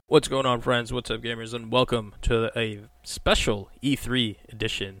What's going on, friends? What's up, gamers? And welcome to a special E3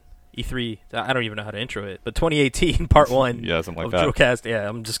 edition. E3, I don't even know how to intro it, but 2018 Part 1 yeah, something like of that. Drillcast. Yeah,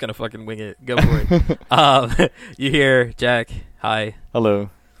 I'm just going to fucking wing it. Go for it. You hear Jack, hi. Hello.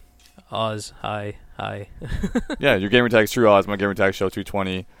 Oz, hi. Yeah, your Gamertag's True Oz, my Gamertag Show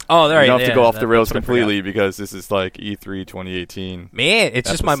 220. Oh, there You you don't have to go off the rails that's what I completely because this is like E3 2018. Man, it's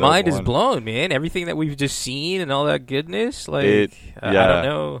just my Episode mind is 1. blown, man. Everything that we've just seen and all that goodness, like, I yeah. don't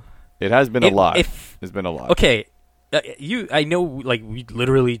know. It has been a lot. It's been a lot. Okay, I know, like, we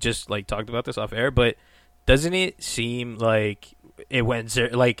literally just, like, talked about this off air, but doesn't it seem like it went,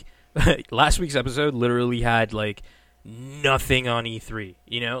 like, last week's episode literally had, like, nothing on E3,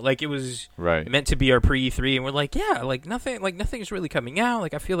 you know? Like, it was meant to be our pre-E3, and we're like, yeah, like, nothing's really coming out.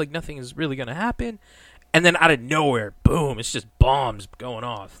 Like, I feel like nothing is really going to happen. And then out of nowhere, boom, it's just bombs going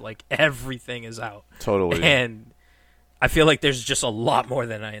off. Like, everything is out. Totally. And I feel like there's just a lot more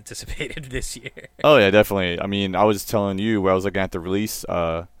than I anticipated this year. Oh, yeah, definitely. I mean, I was telling you where I was looking at the release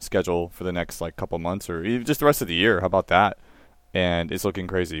schedule for the next, like, couple months or even just the rest of the year. How about that? And it's looking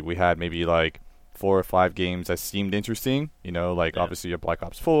crazy. We had maybe, like, 4 or 5 games that seemed interesting. You know, like, obviously you have Black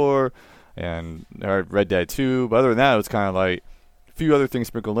Ops 4 and Red Dead 2. But other than that, it was kind of like a few other things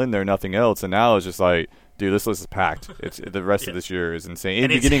sprinkled in there, nothing else. And now it's just like, dude, this list is packed. It's the rest of this year is insane.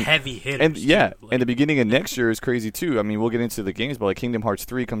 And it's heavy hitters. And yeah, too, like. and the beginning of next year is crazy too. I mean, we'll get into the games, but like Kingdom Hearts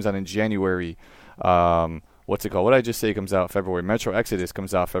 3 comes out in January. What's it called? What did I just say comes out February? Metro Exodus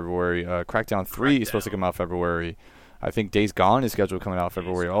comes out February. Crackdown 3 is supposed to come out February. I think Days Gone is scheduled coming out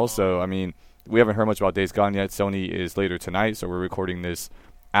February also. I mean, we haven't heard much about Days Gone yet. Sony is later tonight, so we're recording this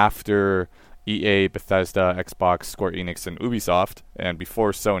after EA, Bethesda, Xbox, Square Enix, and Ubisoft, and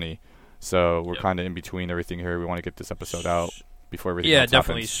before Sony. So we're kind of in between everything here. We want to get this episode out before everything else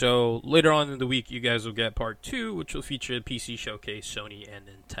definitely. happens. So later on in the week, you guys will get Part 2, which will feature PC Showcase, Sony, and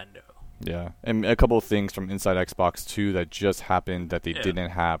Nintendo. Yeah, and a couple of things from Inside Xbox 2 that just happened that they didn't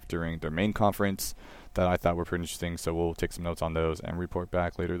have during their main conference that I thought were pretty interesting. So we'll take some notes on those and report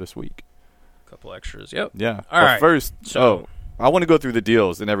back later this week. Couple extras, yep. Yeah. All right. First, I want to go through the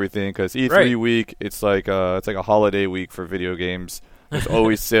deals and everything because E3 week, it's like a holiday week for video games. There's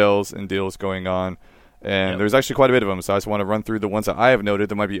always sales and deals going on, and there's actually quite a bit of them. So I just want to run through the ones that I have noted.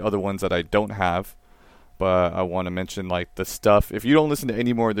 There might be other ones that I don't have, but I want to mention like the stuff. If you don't listen to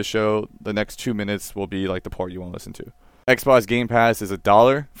any more of the show, the next 2 minutes will be like the part you want to listen to. Xbox Game Pass is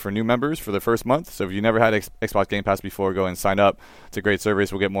 $1 for new members for the first month. So if you never had Xbox Game Pass before, go and sign up. It's a great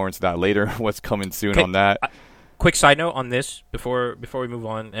service. We'll get more into that later. What's coming soon on that. Quick side note on this before we move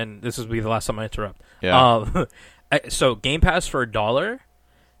on, and this will be the last time I interrupt. Yeah. So Game Pass for $1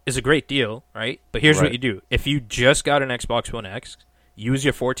 is a great deal, right? But here's what you do. If you just got an Xbox One X, use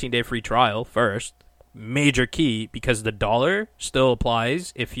your 14-day free trial first. Major key, because the $1 still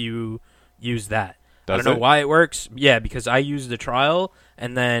applies if you use that. I don't know why it works. Yeah, because I used the trial,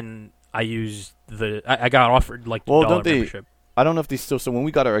 and then I used I got offered like the $1 membership. I don't know if they still. So when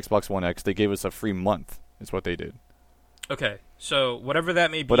we got our Xbox One X, they gave us a free month. Is what they did. Okay, so whatever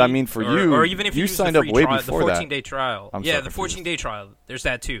that may be. But I mean, for you, or even if you signed up way before the 14-day trial. I'm the so confused. 14-day trial. There's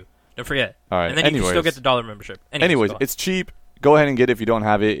that too. Don't forget. All right. And then you can still get the $1 membership. Anyways, it's cheap. Go ahead and get it if you don't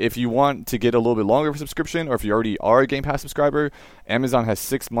have it. If you want to get a little bit longer of a subscription, or if you already are a Game Pass subscriber, Amazon has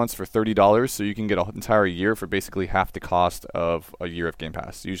 6 months for $30, so you can get an entire year for basically half the cost of a year of Game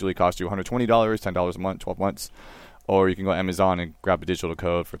Pass. It usually costs you $120, $10 a month, 12 months. Or you can go to Amazon and grab a digital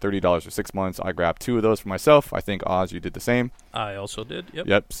code for $30 for 6 months. I grabbed 2 of those for myself. I think, Oz, you did the same. I also did,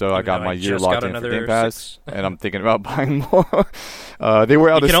 Yep, so I got my year locked in for Game Pass, and I'm thinking about buying more. They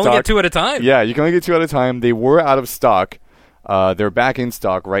were out of stock. You can only get 2 at a time. Yeah, you can only get 2 at a time. They were out of stock. They're back in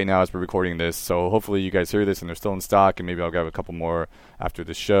stock right now as we're recording this, so hopefully you guys hear this and they're still in stock, and maybe I'll grab a couple more after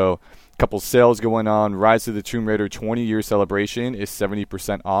the show. Couple sales going on. Rise of the Tomb Raider 20-year celebration is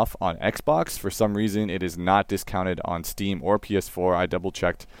 70% off on Xbox. For some reason, it is not discounted on Steam or PS4. I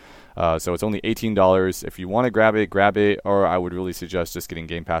double-checked. So it's only $18. If you want to grab it, or I would really suggest just getting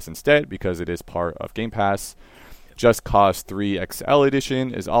Game Pass instead because it is part of Game Pass. Just Cause 3 XL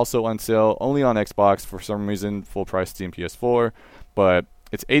Edition is also on sale, only on Xbox for some reason, full price Steam PS4. But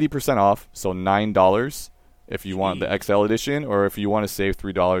it's 80% off, so $9 if you want the XL Edition, or if you want to save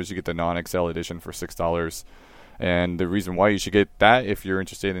 $3, you get the non-XL Edition for $6. And the reason why you should get that, if you're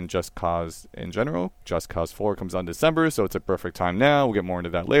interested in Just Cause in general, Just Cause 4 comes out in December, so it's a perfect time now. We'll get more into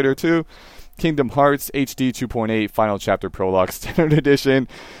that later, too. Kingdom Hearts HD 2.8 Final Chapter Prologue Standard Edition,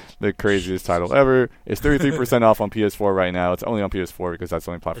 the craziest title ever. It's 33% off on PS4 right now. It's only on PS4 because that's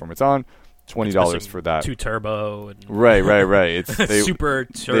the only platform it's on. $20 for that. 2 Turbo. And right. It's Super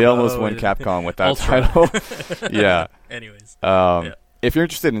Turbo. They almost went Capcom with that title. Yeah. Anyways. if you're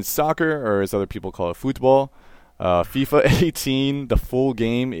interested in soccer, or as other people call it, football, FIFA 18, the full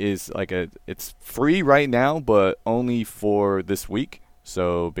game is it's free right now, but only for this week.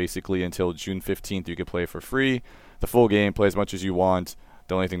 So basically until June 15th, you can play for free. The full game, play as much as you want.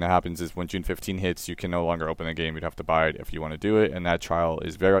 The only thing that happens is when June 15 hits, you can no longer open the game. You'd have to buy it if you want to do it. And that trial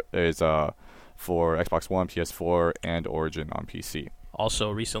is for Xbox One, PS4, and Origin on PC.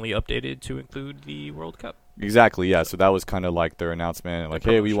 Also recently updated to include the World Cup. Exactly, yeah. So that was kind of like their announcement. Like,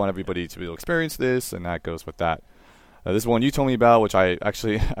 hey, we want everybody to be able to experience this, and that goes with that. This one you told me about, which I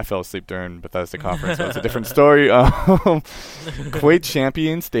fell asleep during Bethesda conference, so it's a different story. Quake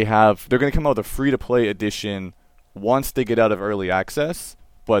Champions, they're going to come out with a free-to-play edition once they get out of early access,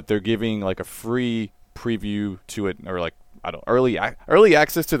 but they're giving like a free preview to it, or like, I don't know, early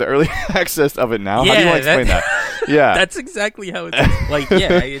access to the early access of it now. Yeah, how do you want to explain that? Yeah, that's exactly how it's like.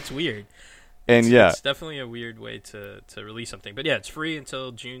 Yeah, it's weird. And it's definitely a weird way to release something. But yeah, it's free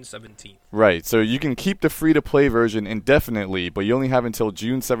until June 17th. Right, so you can keep the free-to-play version indefinitely, but you only have until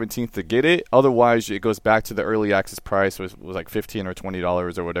June 17th to get it. Otherwise, it goes back to the early access price, which was like $15 or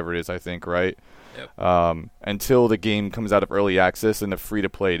 $20 or whatever it is, I think, right? Yep. Until the game comes out of early access and the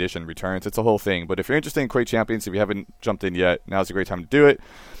free-to-play edition returns. It's a whole thing. But if you're interested in Quake Champions, if you haven't jumped in yet, now's a great time to do it.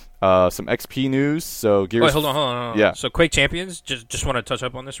 Some XP news. So Gears. Wait, hold on. Yeah. So Quake Champions. Just want to touch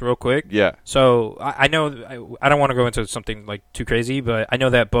up on this real quick. Yeah. So I know I don't want to go into something like too crazy, but I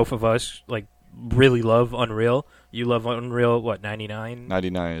know that both of us like really love Unreal. You love Unreal. What 99?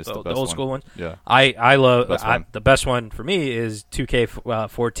 99 is the best old school one. Yeah. I love the best one for me is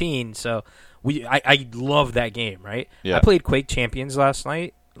 2K14. So I love that game. Right. Yeah. I played Quake Champions last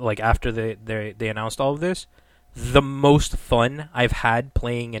night. Like after they announced all of this. The most fun I've had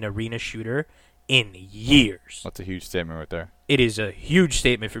playing an arena shooter in years. That's a huge statement right there. It is a huge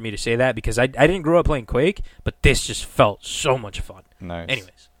statement for me to say that because I didn't grow up playing Quake, but this just felt so much fun. Nice.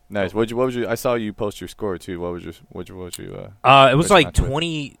 Anyways. Nice. What was your? I saw you post your score too. What was your? It was like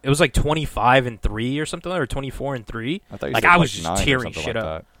 20. It was like 25-3 or something, or 24-3. I thought you like said I was just tearing shit like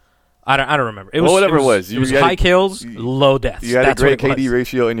up. I don't remember. It was whatever it was. It was high kills, low deaths. You had a great KD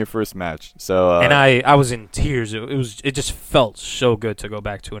ratio in your first match. So and I was in tears. It just felt so good to go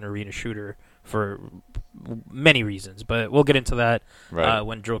back to an arena shooter for many reasons. But we'll get into that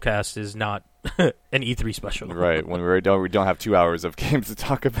when Drillcast is not an E3 special. Right. When we don't have 2 hours of games to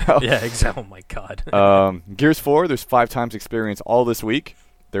talk about. Yeah, exactly. Oh my god. Gears 4. There's 5 times experience all this week.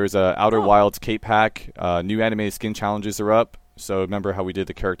 There's a Outer Wilds Cape Pack. New animated skin challenges are up. So remember how we did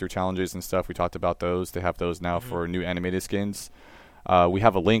the character challenges and stuff? We talked about those. They have those now for new animated skins. We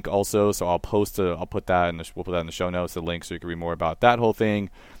have a link also, so I'll put that we'll put that in the show notes. The link so you can read more about that whole thing.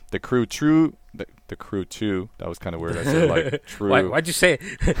 The Crew 2. That was kind of weird. I said like true. Why'd you say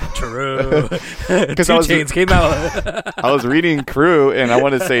it? True? Because 2 Chainz came out. I was reading Crew and I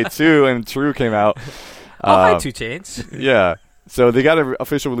wanted to say 2 and True came out. Hi 2 Chainz. Yeah. So they got an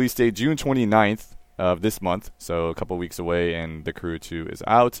official release date June 29th. Of this month, so a couple weeks away, and The Crew 2 is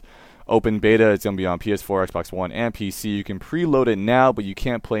out. Open beta is going to be on PS4, Xbox One, and PC. You can preload it now, but you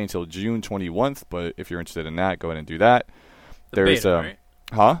can't play until June 21st. But if you're interested in that, go ahead and do that. There's right?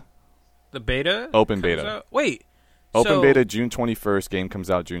 Huh? The beta? Open beta. Out? Wait. Open beta June 21st. Game comes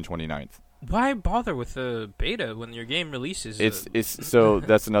out June 29th. Why bother with the beta when your game releases? It's so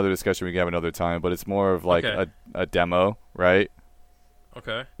that's another discussion we can have another time. But it's more of like a demo, right?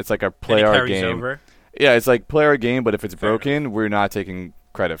 Okay. It's like a play our game. Over. Yeah, it's like play our game, but if it's broken, we're not taking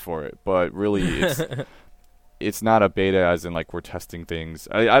credit for it. But really, it's not a beta as in like we're testing things.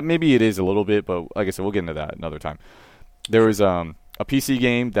 Maybe it is a little bit, but like I said, we'll get into that another time. There was a PC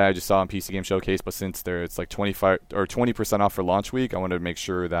game that I just saw on PC Game Showcase, but since it's like 25 or 20% off for launch week, I wanted to make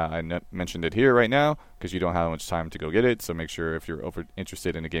sure that I mentioned it here right now because you don't have much time to go get it. So make sure if you're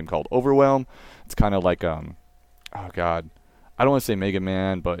interested in a game called Overwhelm, it's kind of like oh god. I don't want to say Mega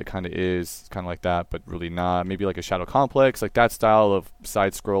Man, but it kind of is. It's kind of like that, but really not. Maybe like a Shadow Complex, like that style of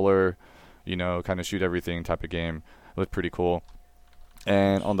side-scroller, kind of shoot everything type of game. It looked pretty cool.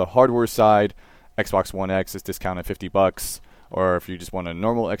 And on the hardware side, Xbox One X is discounted $50. Or if you just want a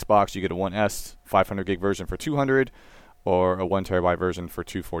normal Xbox, you get a One S 500 gig version for $200, or a 1 terabyte version for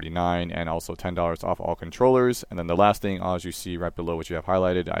 $249, and also $10 off all controllers. And then the last thing, as you see right below what you have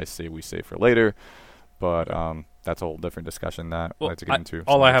highlighted, we save for later. But that's a whole different discussion that I'd like to get into.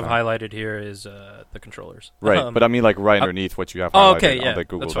 All I have highlighted here is the controllers. Right, but I mean like right underneath what you have highlighted on the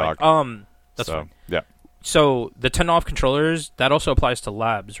Google Doc. That's fine. Yeah. So the 10 off controllers, that also applies to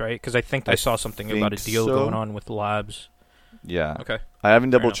labs, right? Because I think I saw something about a deal going on with labs. Yeah. Okay. I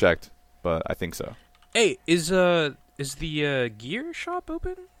haven't double checked, but I think so. Hey, is the gear shop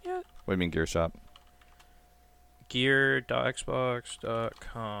open yet? What do you mean gear shop?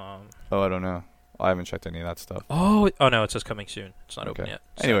 gear.xbox.com. Oh, I don't know. I haven't checked any of that stuff. Oh no, it says coming soon. It's not open yet.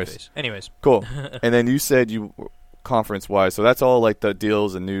 Anyways. Cool. And then you said you conference-wise, so that's all like the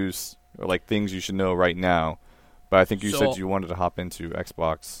deals and news or like things you should know right now. But I think you said you wanted to hop into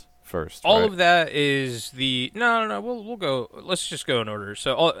Xbox first. All right? of that is the no. We'll go. Let's just go in order.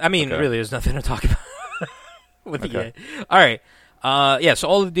 So really, there's nothing to talk about with EA. All right. So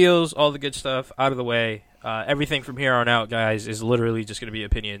all the deals, all the good stuff out of the way. Everything from here on out, guys, is literally just going to be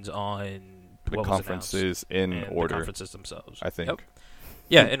opinions on the conferences in order. The conferences themselves, I think. Yep.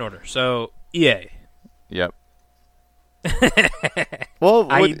 Yeah, in order. So EA. Yep. Well,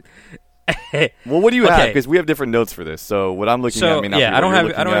 what do you have? Because we have different notes for this. So what I'm looking at may not be what I don't have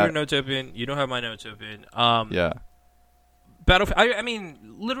your notes. notes open. You don't have my notes open. Yeah. Battlefield. I mean,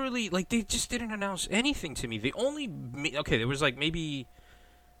 literally, like they just didn't announce anything to me. They only there was like maybe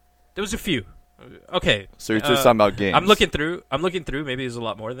there was a few. Okay. So you're just talking about games. I'm looking through. Maybe there's a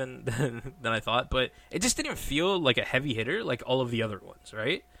lot more than I thought, but it just didn't feel like a heavy hitter like all of the other ones,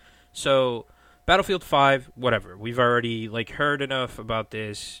 right? So Battlefield 5, whatever. We've already like heard enough about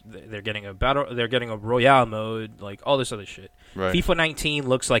this. They're getting a Royale mode, like all this other shit. Right. FIFA 19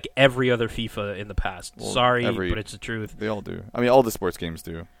 looks like every other FIFA in the past. Well, Sorry, but it's the truth. They all do. I mean, all the sports games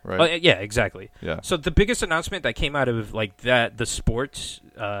do, right? Yeah, exactly. Yeah. So the biggest announcement that came out of like the sports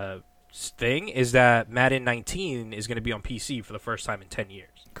thing is that Madden 19 is going to be on PC for the first time in 10 years.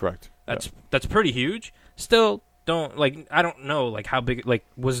 Correct. That's pretty huge. Still, I don't know like how big, like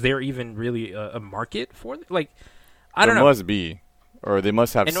was there even really a market for it? Like I don't know. There must be, or they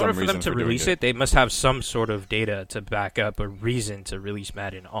must have in some order for reason them to release it, they must have some sort of data to back up a reason to release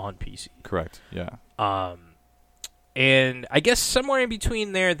Madden on PC. Correct. Yeah. And I guess somewhere in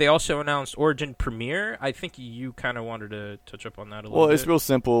between there, they also announced Origin Premiere. I think you kind of wanted to touch up on that a little bit. Well, it's real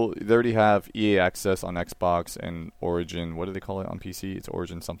simple. They already have EA Access on Xbox and Origin. What do they call it on PC? It's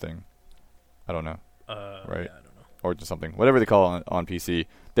Origin something. I don't know. Right? Yeah, I don't know. Origin something. Whatever they call it on PC.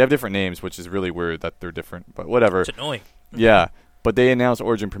 They have different names, which is really weird that they're different. But whatever. It's annoying. Yeah. But they announced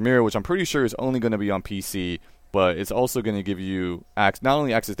Origin Premiere, which I'm pretty sure is only going to be on PC. But it's also going to give you not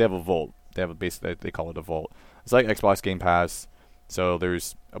only access, they have a vault. They have they call it a vault. It's like Xbox Game Pass. So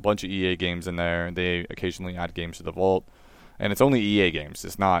there's a bunch of EA games in there. They occasionally add games to the vault. And it's only EA games.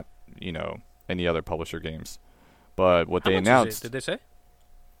 It's not, any other publisher games. But what they announced... Did they say?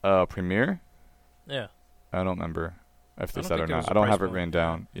 Premiere? Yeah. I don't remember if they I said don't or think not. I don't have it written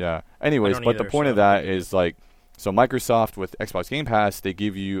down. Yeah. Anyways, but the point of so- that is like... So Microsoft with Xbox Game Pass, they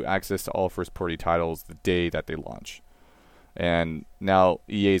give you access to all first-party titles the day that they launch. And now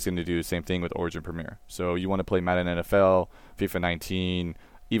EA is going to do the same thing with Origin Premiere. So you want to play Madden NFL, FIFA 19,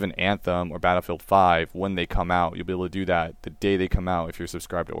 even Anthem or Battlefield 5 when they come out. You'll be able to do that the day they come out if you're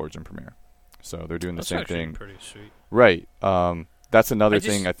subscribed to Origin Premiere. So they're doing the same thing. Pretty sweet. Right. That's another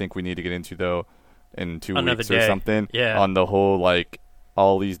thing I think we need to get into though in 2 weeks or something. Yeah. On the whole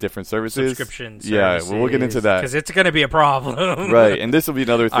all these different services. Subscription services. Yeah, we'll get into that. Because it's going to be a problem. Right. And this will be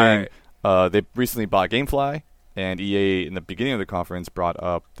another thing. Right. They recently bought GameFly. And EA, in the beginning of the conference, brought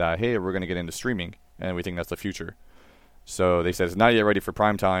up that, hey, we're going to get into streaming, and we think that's the future. So they said it's not yet ready for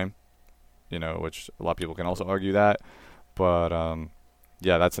prime time, which a lot of people can also argue that. But,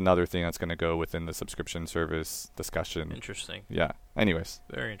 that's another thing that's going to go within the subscription service discussion. Interesting. Yeah. Anyways.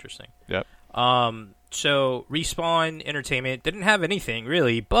 Very interesting. Yep. So Respawn Entertainment didn't have anything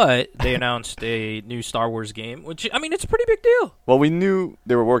really, but they announced a new Star Wars game, which it's a pretty big deal. Well, we knew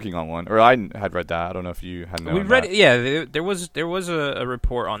they were working on one, or I had read that. I don't know if you had known. We read it. Yeah, there was a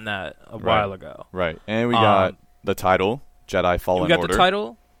report on that a while ago. Right, and we got the title Jedi Fallen Order. We got the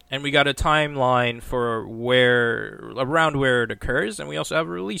title, and we got a timeline for around where it occurs, and we also have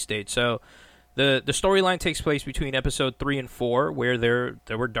a release date. So. The storyline takes place between episode 3 and 4, where there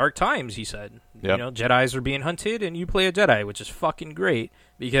were dark times, he said. Yep. Jedis are being hunted, and you play a Jedi, which is fucking great,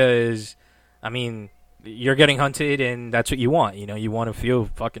 because, you're getting hunted, and that's what you want. You want to feel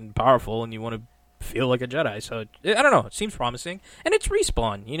fucking powerful, and you want to feel like a Jedi. So, I don't know, it seems promising. And it's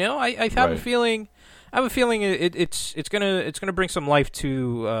Respawn, I have a feeling... it's gonna bring some life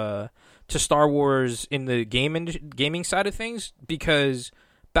to Star Wars in the gaming side of things, because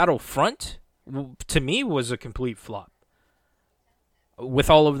Battlefront... to me was a complete flop. With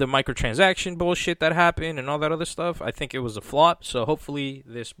all of the microtransaction bullshit that happened and all that other stuff, I think it was a flop. So hopefully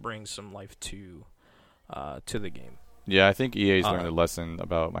this brings some life to the game. Yeah, I think EA's learned a lesson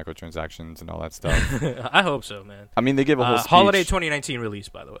about microtransactions and all that stuff. I hope so, man. They gave a whole speech. Holiday 2019 release,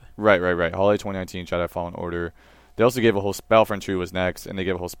 by the way. Right. Holiday 2019, Jedi Fallen Order. They also gave a whole... Battlefront 2 was next, and they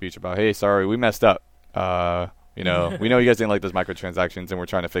gave a whole speech about, hey, sorry, we messed up. We know you guys didn't like those microtransactions, and we're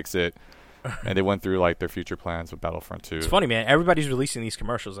trying to fix it. and they went through like their future plans with Battlefront 2. It's funny, man. Everybody's releasing these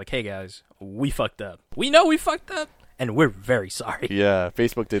commercials like, "Hey guys, we fucked up. We know we fucked up, and we're very sorry." Yeah,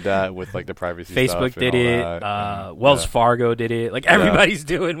 Facebook did that with like the privacy Facebook stuff did and it. all that. Wells Fargo did it. Like everybody's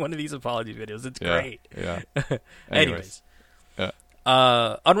doing one of these apology videos. It's great. Yeah. Anyways, Yeah.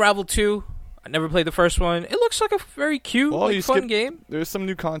 Unravel 2. I never played the first one. It looks like a very cute, fun game. There's some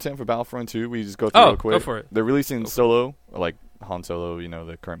new content for Battlefront 2. We just go through real quick. Go for it. They're releasing Solo, like Han Solo,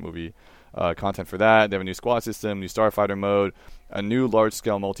 the current movie. Content for that. They have a new squad system, new starfighter mode, a new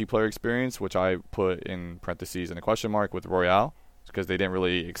large-scale multiplayer experience, which I put in parentheses and a question mark with Royale, because they didn't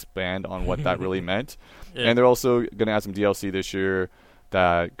really expand on what that really meant. Yeah. And they're also going to add some DLC this year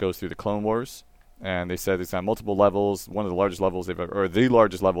that goes through the Clone Wars. And they said it's got multiple levels, one of the largest levels the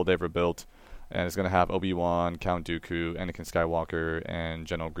largest level they've ever built. And it's going to have Obi-Wan, Count Dooku, Anakin Skywalker, and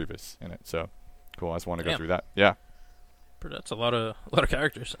General Grievous in it. So, cool. I just want to go through that. Yeah. That's a lot of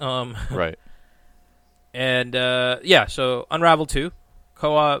characters. Right. And so Unravel 2,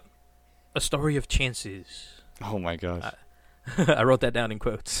 co-op, a story of chances. Oh my gosh. I wrote that down in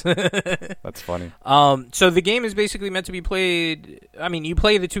quotes. That's funny. So the game is basically meant to be played. I mean, you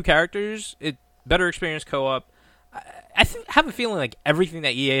play the two characters. Better experience co-op. I have a feeling like everything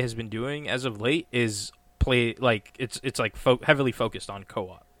that EA has been doing as of late is it's like heavily focused on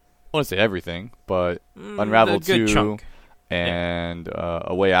co-op. I want to say everything, but Unravel 2 chunk. And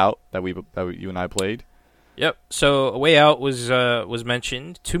A Way Out that you and I played. Yep. So A Way Out was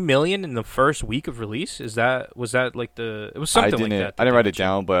mentioned. 2 million in the first week of release. Was that like it was something like that? I didn't write it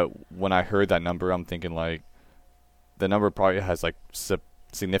down, but when I heard that number, I'm thinking like the number probably has like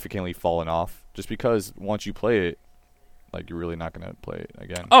significantly fallen off, just because once you play it, like you're really not gonna play it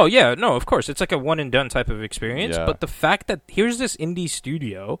again. Oh yeah, no, of course, it's like a one and done type of experience. Yeah. But the fact that here's this indie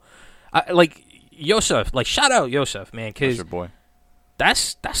studio, like Yosef, like shout out Yosef, man, because your boy.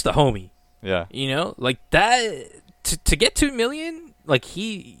 That's the homie. Yeah. Like that to get 2 million, like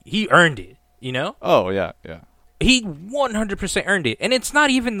he earned it. Oh yeah, yeah. He 100% earned it, and it's not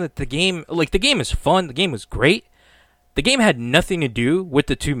even that the game. Like the game is fun. The game was great. The game had nothing to do with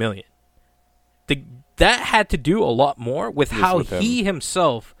the 2 million. That had to do a lot more with how he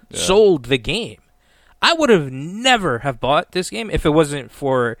himself sold the game. I would have never have bought this game if it wasn't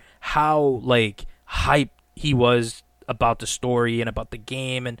for how like hyped he was about the story and about the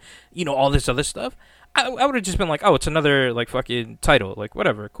game and all this other stuff. I would have just been like, oh, it's another like fucking title, like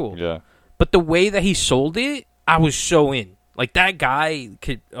whatever, cool. Yeah. But the way that he sold it, I was so in. Like that guy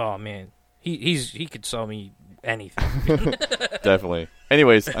could. Oh man, he could sell me anything. Definitely.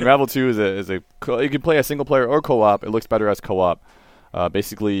 Anyways, Unravel 2 is a you can play a single player or co-op. It looks better as co-op.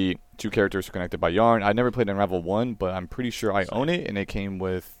 Basically, two characters are connected by yarn. I never played Unravel 1, but I'm pretty sure I own it, and it came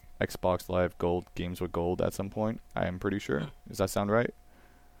with Xbox Live Gold, Games with Gold at some point. I am pretty sure. Does that sound right?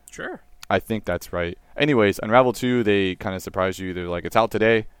 Sure. I think that's right. Anyways, Unravel 2, they kind of surprised you. They're like, it's out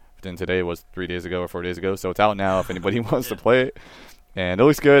today. But then today was 3 days ago or 4 days ago, so it's out now if anybody wants to play it. And it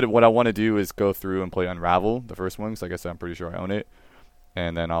looks good. What I want to do is go through and play Unravel, the first one, because like I said, I'm pretty sure I own it.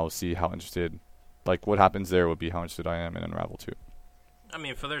 And then I'll see how interested, like what happens there would be how interested I am in Unravel 2. I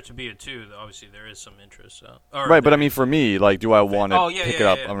mean, for there to be a 2, obviously there is some interest. Right, but I mean, for me, like, do I want to pick it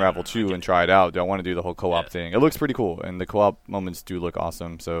up Unravel 2 and try it out? Do I want to do the whole co-op thing? It looks pretty cool, and the co-op moments do look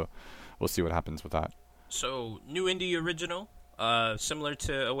awesome, so we'll see what happens with that. So, new indie original, similar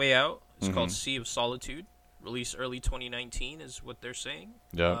to A Way Out. It's called Sea of Solitude. Release early 2019 is what they're saying.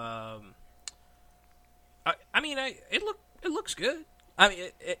 Yeah. It looks good. I mean,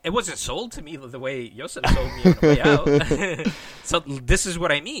 it wasn't sold to me the way Yosef sold me on The Way Out. So this is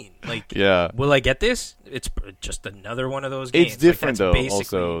what I mean. Like, will I get this? It's just another one of those games. It's different though,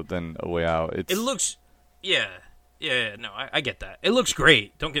 also than A Way Out. It looks, no, I get that. It looks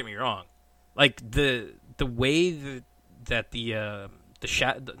great. Don't get me wrong. Like the way that the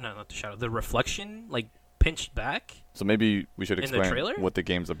shadow, no, not the shadow, the reflection, like pinched back. So maybe we should explain what the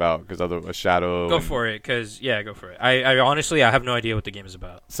game's about, because a shadow. Go for it. I honestly, I have no idea what the game is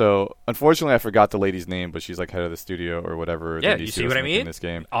about. So unfortunately, I forgot the lady's name, but she's like head of the studio or whatever. Yeah, you see what I mean? In this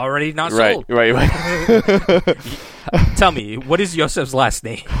game, already not sold. Right. Tell me, what is Yosef's last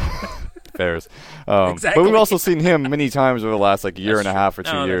name? Fairs. Exactly. But we've also seen him many times over the last like year and a half or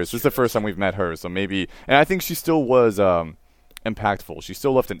 2 years. This is the first time we've met her, so maybe. And I think she still was impactful. She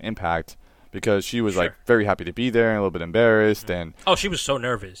still left an impact, because she was like very happy to be there and a little bit embarrassed. And she was so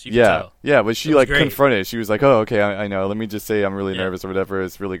nervous. You could tell. Yeah, but she like confronted. She was like, "Oh, okay, I know. Let me just say I'm really nervous or whatever.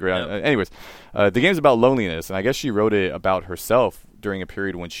 It's really great." Anyways, the game's about loneliness, and I guess she wrote it about herself during a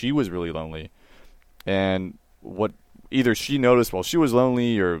period when she was really lonely, and what either she noticed while she was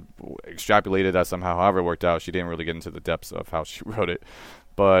lonely or extrapolated that somehow. However it worked out, she didn't really get into the depths of how she wrote it,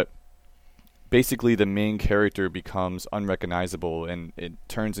 but basically the main character becomes unrecognizable and it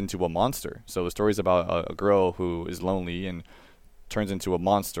turns into a monster. So the story is about a girl who is lonely and turns into a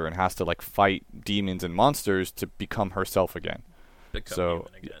monster and has to like fight demons and monsters to become herself again. Become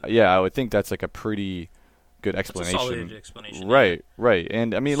human again. Yeah, I would think that's like a pretty good explanation. That's a solid explanation. Right, right.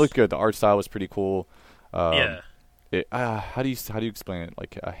 And I mean, it looked good. The art style was pretty cool. Yeah. How do you explain it?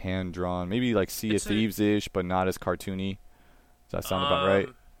 Like a hand drawn, maybe like Sea of Thieves ish, but not as cartoony. Does that sound about right?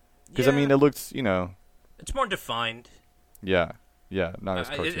 Because I mean, it looks, it's more defined. Yeah, not as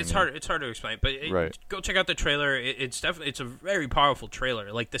cartoony. It's hard to explain, but go check out the trailer. It's a very powerful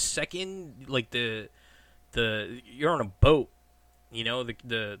trailer. Like the second, like the you're on a boat.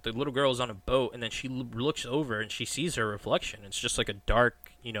 The little girl's on a boat, and then she looks over and she sees her reflection. It's just like a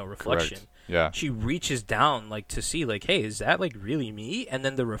dark, reflection. Correct. Yeah. She reaches down, like, to see, like, hey, is that, like, really me? And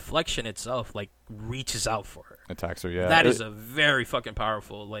then the reflection itself, like, reaches out for her. Attacks her, yeah. That is a very fucking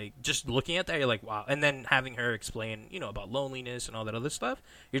powerful, like, just looking at that, you're like, wow. And then having her explain, about loneliness and all that other stuff,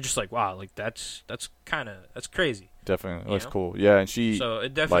 you're just like, wow, like, that's crazy. Definitely. That's cool. Yeah, and she... So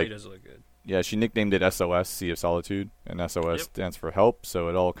it definitely does look good. Yeah, she nicknamed it SOS, Sea of Solitude, and SOS stands for help, so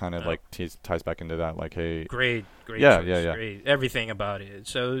it all kind of like ties back into that, like, hey... Great choice, great. Everything about it.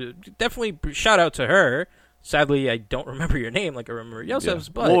 So definitely shout out to her. Sadly, I don't remember your name like I remember Yosef's,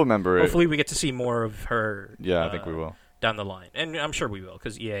 but we'll remember hopefully we get to see more of her I think we will. Down the line. And I'm sure we will,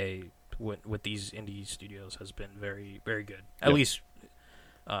 because EA, with these indie studios, has been very, very good. At least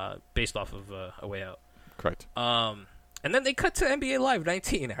based off of A Way Out. Correct. And then they cut to NBA Live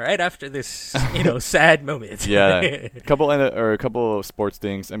 19 right after this, sad moment. Yeah, a couple of sports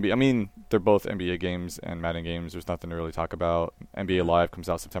things. I mean, they're both NBA games and Madden games. There's nothing to really talk about. NBA Live comes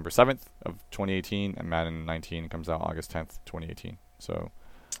out September 7th of 2018, and Madden 19 comes out August 10th, 2018. So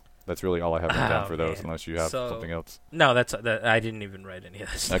that's really all I have written down for those, unless you have something else. No, I didn't even write any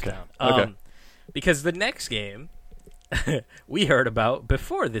of this stuff down. Okay. Because the next game we heard about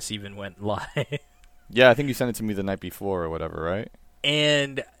before this even went live. Yeah, I think you sent it to me the night before or whatever, right?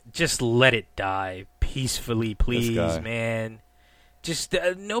 And just let it die peacefully, please, man. Just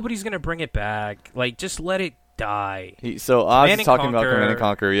nobody's gonna bring it back. Like, just let it die. So Oz is talking about Command &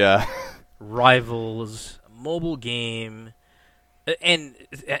 Conquer, yeah. Rivals, mobile game, and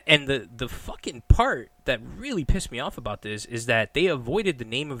the fucking part that really pissed me off about this is that they avoided the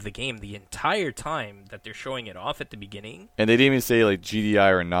name of the game the entire time that they're showing it off at the beginning. And they didn't even say like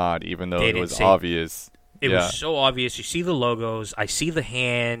GDI or not, even though it was obvious. It was so obvious. You see the logos. I see the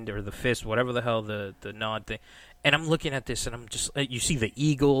hand or the fist, whatever the hell the nod thing. And I'm looking at this, and I'm just you see the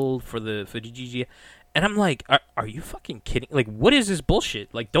eagle for the GG, and I'm like, are you fucking kidding? Like, what is this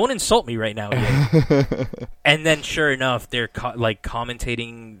bullshit? Like, don't insult me right now. And then, sure enough, they're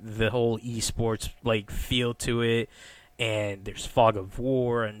commentating the whole esports like feel to it, and there's fog of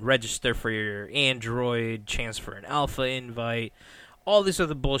war and register for your Android, chance for an alpha invite, all this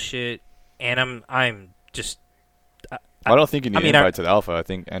other bullshit, and I'm just. I don't think you need an invite to the alpha. I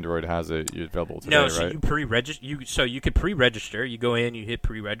think Android has it available today, right? No, so right? you pre-register. You could pre-register. You go in, you hit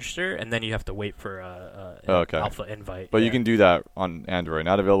pre-register, and then you have to wait for an alpha invite. But you can do that on Android.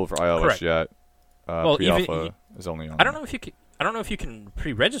 Not available for iOS yet. Pre-alpha is only on. I don't know if you can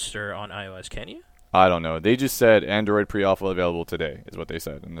pre-register on iOS. Can you? I don't know. They just said Android pre-alpha available today is what they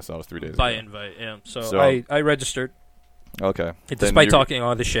said, and that was 3 days ago. By invite, yeah. So I registered. Okay. Despite talking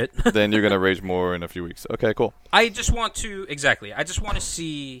all this shit. Then you're going to rage more in a few weeks. Okay, cool. I just want to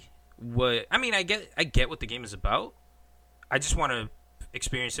see what... I mean, I get what the game is about. I just want to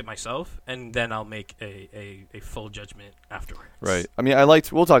experience it myself, and then I'll make a full judgment afterwards. Right. I mean,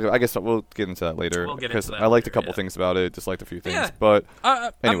 we'll talk... I guess we'll get into that later. Because I liked a couple things about it, disliked a few things. Yeah. But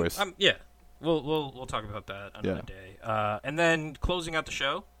anyways. We'll talk about that another day. And then closing out the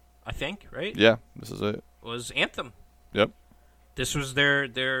show, I think, right? Yeah, this is it. Was Anthem. Yep. This was their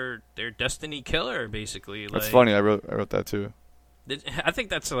Destiny killer, basically. That's funny. I wrote that too. I think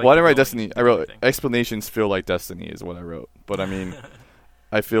that's like. Well, I didn't write Destiny. I wrote explanations feel like Destiny is what I wrote. But I mean,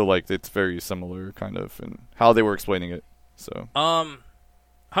 I feel like it's very similar, kind of, in how they were explaining it. So.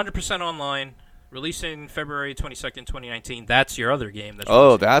 100% online, releasing February 22nd, 2019. That's your other game.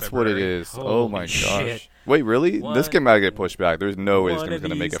 That's what it is. Oh my gosh. Wait, really? This game might get pushed back. There's no way it's going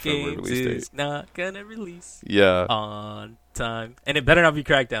to make a February release date. It's not going to release. Yeah. On time. And it better not be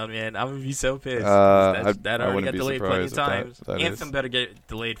Crackdown, man. I'm going to be so pissed. That already got delayed plenty of times. Anthem better get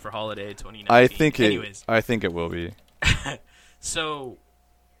delayed for holiday 2019. I think it will be. So,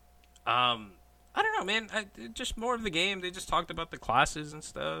 I don't know, man. Just more of the game. They just talked about the classes and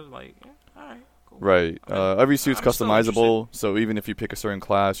stuff. Like, all right. Right. Every suit's customizable, so even if you pick a certain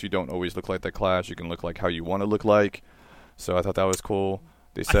class, you don't always look like that class. You can look like how you want to look like. So I thought that was cool.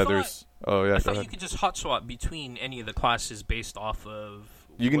 They said there's. Oh yeah, I go thought ahead. you could just hot swap between any of the classes based off of.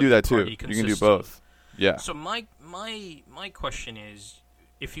 You can what do the that too. party You can do consists both. of. Yeah. So my question is,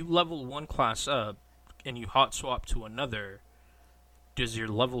 if you level one class up and you hot swap to another, does your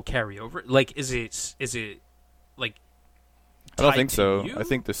level carry over? Like, is it like? I don't tied think to so. you? I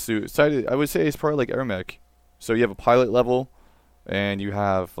think the suit. I would say it's probably like Air Mech. So you have a pilot level, and you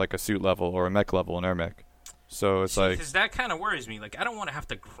have like a suit level or a mech level in Air Mech. So it's like because that kind of worries me. Like, I don't want to have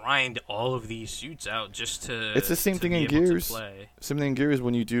to grind all of these suits out just to. It's the same to thing be in able to Gears. play. Same thing in Gears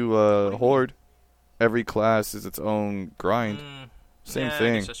when you do do you Horde. Every class is its own grind. Same Yeah, I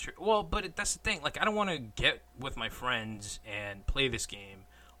thing. guess that's true. Well, but that's the thing. Like, I don't want to get with my friends and play this game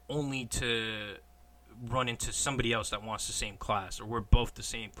only to run into somebody else that wants the same class, or we're both the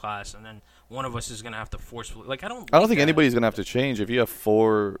same class, and then one of us is gonna have to forcefully. Like, I don't think anybody's gonna have to change. If you have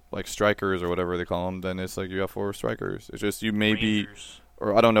 4 like strikers or whatever they call them, then it's like you have 4 strikers. It's just you may be, Rangers,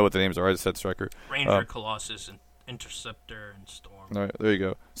 or I don't know what the names are. I just said striker. Ranger, Colossus, and Interceptor, and Storm. All right, there you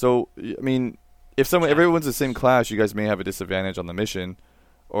go. So I mean, if everyone's the same class, you guys may have a disadvantage on the mission,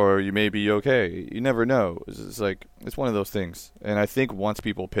 or you may be okay. You never know. It's like it's one of those things. And I think once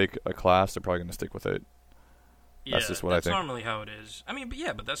people pick a class, they're probably gonna stick with it. Yeah, That's just what I think. That's normally how it is. I mean,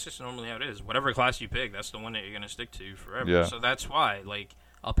 but that's just normally how it is. Whatever class you pick, that's the one that you're gonna stick to forever. Yeah. So that's why, like,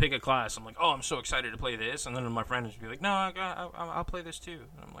 I'll pick a class. I'm like, oh, I'm so excited to play this, and then my friends will be like, no, I'll play this too.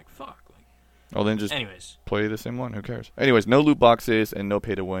 And I'm like, fuck. Like, Well, then just anyways. play the same one. Who cares? Anyways, no loot boxes and no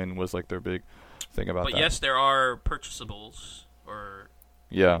pay to win was like their big thing about But that. yes, there are purchasables or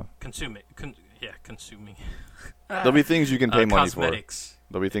Yeah. consuming. There'll be things you can pay money for. cosmetics.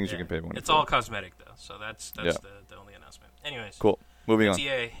 There'll be things Yeah. you can pay money It's for. all cosmetic though, so that's Yeah. the only announcement. Anyways, Cool. Moving that's on.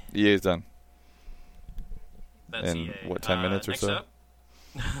 EA. EA is done. That's In, EA. what, 10 minutes or next so? Up?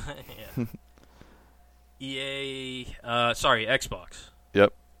 Yeah. EA. Sorry, Xbox.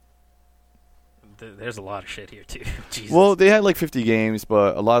 Yep. There's a lot of shit here too. Jesus. Well, they had like 50 games,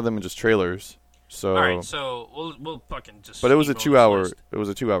 but a lot of them are just trailers. So, all right, so we'll fucking just. but it was a steamroll this 2-hour.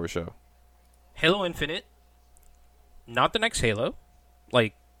 list. 2-hour show. Halo Infinite, not the next Halo,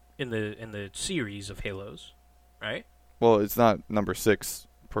 like in the series of Halos, right? Well, it's not number 6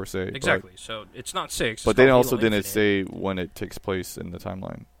 per se. Exactly. So it's not 6. But it's they called also Halo didn't Infinite. say when it takes place in the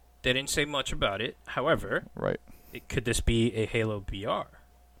timeline. They didn't say much about it. However, Right. could this be a Halo BR?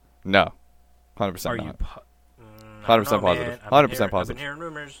 No. 100% Are not. you? 100% positive. 100% positive.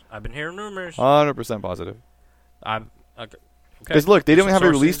 I've been hearing rumors. 100% positive. I'm okay. Because look, they Some don't have a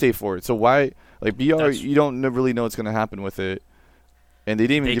release sources- date for it. So why, like BR, That's- you don't really know what's going to happen with it, and they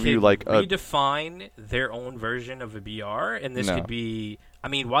didn't They even give could you like a. redefine their own version of a BR, and this No. could be. I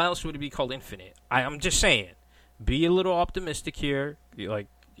mean, why else would it be called Infinite? I'm just saying, be a little optimistic here. Like,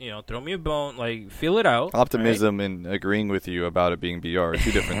 throw me a bone. Like, feel it out. Optimism and agreeing with you about it being BR are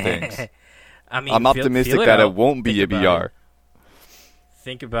two different right? things. I mean, I'm optimistic that it out. won't be a Think about BR. it.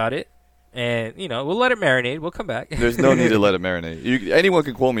 Think about it, and we'll let it marinate. We'll come back. There's no need to let it marinate. Anyone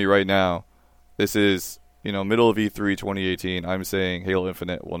can quote me right now. This is middle of E3 2018. I'm saying Halo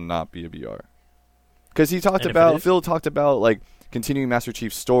Infinite will not be a BR. Because Phil talked about like continuing Master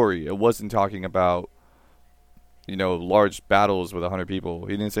Chief's story. It wasn't talking about large battles with 100 people.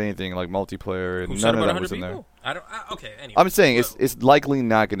 He didn't say anything like multiplayer, and Who said none of about that was 100 in there. people? I don't. Okay. Anyway, I'm saying well, it's likely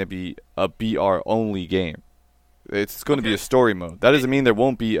not going to be a BR only game. It's going to be Okay. a story mode. That doesn't mean there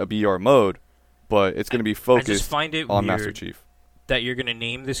won't be a BR mode, but it's going to be I just focused find it on weird Master Chief. that you're gonna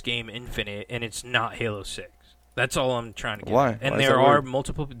name this game Infinite and it's not Halo 6. That's all I'm trying to get. Why? At. And Why is there that are weird?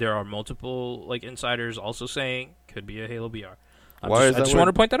 multiple like insiders also saying could be a Halo BR. Why is I that just weird? want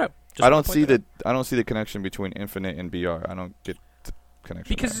to point that out. I don't see the connection between Infinite and BR. I don't get the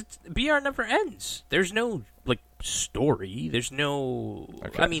connection because BR never ends. There's no like story. There's no.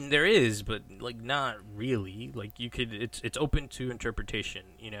 Okay. I mean, there is, but like not really. Like you could. It's open to interpretation.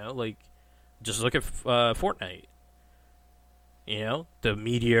 Like just look at Fortnite. The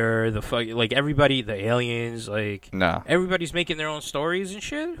meteor, like everybody, the aliens, like Nah. everybody's making their own stories and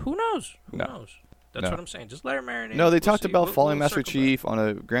shit. Who knows? Who No. knows? That's No. what I'm saying. Just let her marinate. No, they We'll talked see. about We'll following Master circle back. Chief on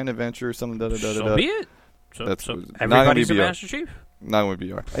a grand adventure, something da da da da So da. be it. So, That's so not gonna be everybody's a BR. Master Chief. Not going to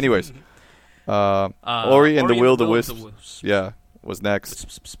be BR. Anyways, Ori Ori and the Will of the of Wisps. Yeah, was next.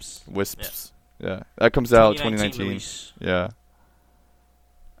 Wisps. Wisps. Yeah, that comes out 2019 2019. release. Yeah.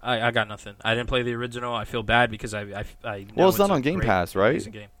 I got nothing. I didn't play the original. I feel bad because I know Well, it's not a on Game great, Pass, right?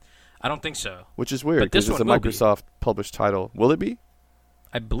 amazing game. I don't think so. Which is weird But this because it's a one will be. Microsoft published title. Will it be?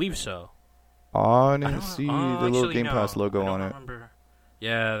 I believe so. I I didn't don't- see oh, the little actually, Game no. Pass logo I don't on it. remember.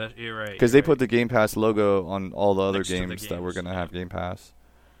 Yeah, you're right. Because they put the Game Pass logo on all the other Next to the games that were games, going to have yeah. Game Pass.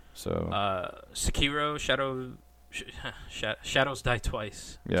 So Sekiro, Shadows Die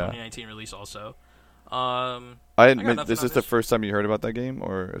Twice. Yeah. 2019 release also. I got admit, nothing this on is the first time you heard about that game,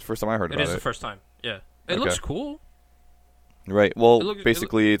 or it's the first time I heard It about is it? the first time. Yeah. It Okay. looks cool. Right. Well, it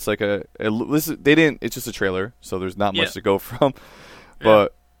it's like they didn't. It's just a trailer, so there's not much Yeah. to go from.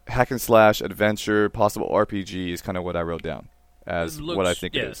 But hack and slash, adventure, possible RPG is kind of what I wrote down as It what I looks-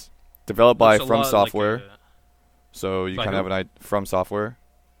 think yeah. it is. Developed by Looks a From lot Software, Like so you by kind of who? have From Software.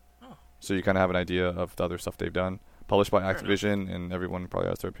 Oh. So you kind of have an idea of the other stuff they've done. Published by Fair enough. Activision, and everyone probably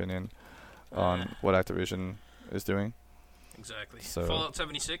has their opinion on what Activision is doing. exactly. So- Fallout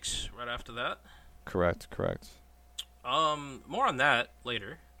 76 right after that. Correct. More on that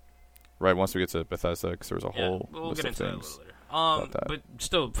later. Right. Once we get to Bethesda, because there's a Yeah, whole we'll list get of into that a things. little later. about that. But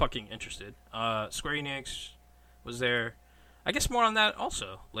still fucking interested. Square Enix was there. I guess more on that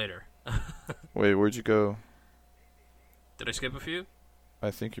also later. Wait, where'd you go? Did I skip a few? I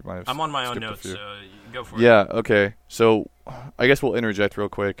think you might have. I'm on my own skipped a notes, few. so you go for it. Yeah, okay. So, I guess we'll interject real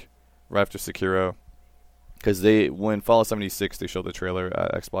quick right after Sekiro. Because when Fallout 76, they showed the trailer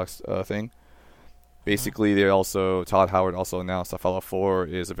at Xbox thing. Basically, Todd Howard also announced that Fallout 4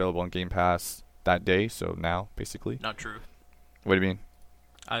 is available on Game Pass that day, so now, basically. Not true. What do you mean?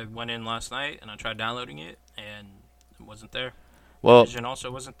 I went in last night and I tried downloading it, and it wasn't there. Well, Division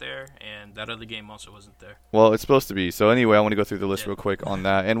also wasn't there, and that other game also wasn't there. Well, it's supposed to be. So anyway, I want to go through the list Yeah. real quick on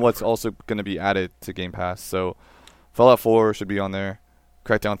that, and what's also going to be added to Game Pass. So Fallout 4 should be on there.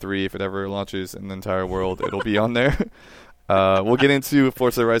 Crackdown 3, if it ever launches in the entire world, it'll be on there. We'll get into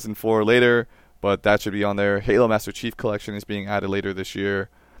Forza Horizon 4 later, but that should be on there. Halo Master Chief Collection is being added later this year.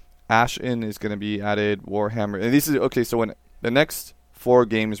 Ashen is going to be added. Warhammer. And this is okay. So when the next 4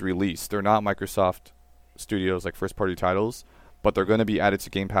 games release, they're not Microsoft Studios like first-party titles, but they're going to be added to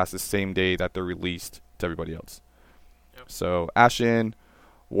Game Pass the same day that they're released to everybody else. Yep. So Ashen,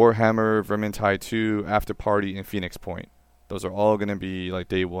 Warhammer, Vermintide 2, After Party, and Phoenix Point. Those are all going to be like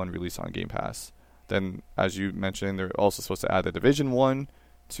day one release on Game Pass. Then, as you mentioned, they're also supposed to add the Division 1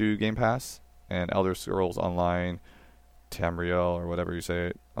 to Game Pass, and Elder Scrolls Online, Tamriel, or whatever you say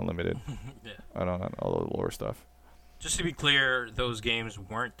it, Unlimited. Yeah. I don't know, all the lore stuff. Just to be clear, those games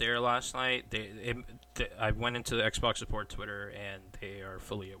weren't there last night. I went into the Xbox support Twitter, and they are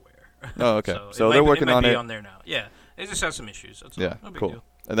fully aware. Oh, okay. it So might they're be- working it might on be it. on there now. Yeah, they just have some issues. That's all. Yeah, No big cool. deal.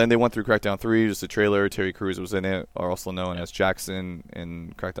 And then they went through Crackdown 3, just a trailer. Terry Crews was in it, or also known as Jackson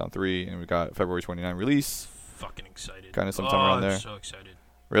in Crackdown 3, and we got February 29 release. Fucking excited. Kinda sometime around there. I'm so excited.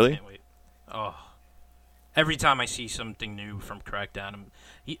 Really? Can't wait. Oh, every time I see something new from Crackdown,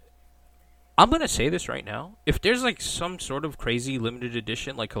 I'm gonna say this right now. If there's like some sort of crazy limited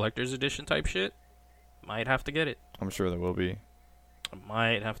edition, like collector's edition type shit, might have to get it. I'm sure there will be. I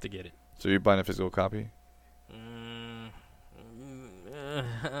might have to get it. So you're buying a physical copy?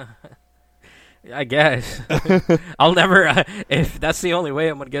 I guess. I'll never. If that's the only way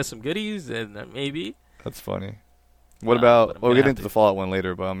I'm gonna get some goodies, then maybe. That's funny. What but about? I'm We'll gonna get have into to. the Fallout one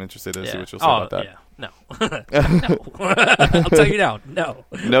later, but I'm interested to see what you'll say Oh, about that. yeah. No. No. I'll tell you now. No.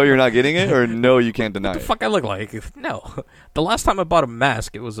 No, you're not getting it, or no, you can't deny What the it. fuck I look like? No. The last time I bought a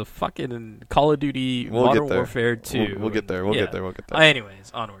mask, it was a fucking Call of Duty We'll Modern get there. Warfare 2. We'll get there. We'll get there. We'll get there.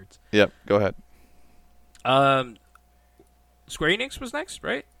 Anyways, onwards. Yep. Go ahead. Square Enix was next,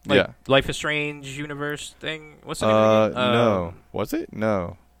 right? Yeah. Life is Strange universe thing. What's the name of it again? No. Was it?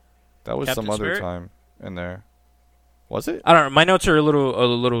 No. That was Captain some other Spirit? time in there. Was it? I don't know. My notes are a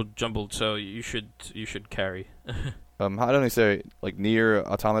little jumbled, so you should carry. How do I say it? Like Nier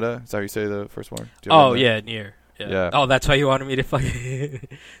Automata? Is that how you say the first one? Do you have Oh that there? yeah, Nier. Yeah. Oh, that's why you wanted me to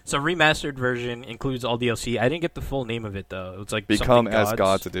So remastered version includes all DLC. I didn't get the full name of it though. It was like Become something as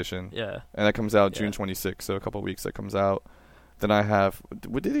Gods edition. Yeah. And that comes out Yeah. June 26th, so a couple weeks that comes out. Then I have.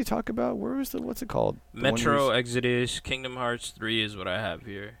 What did they talk about? Where was the? What's it called? The one Metro who's- Exodus, Kingdom Hearts 3 is what I have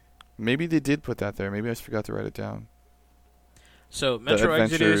here. Maybe they did put that there. Maybe I just forgot to write it down. So The Metro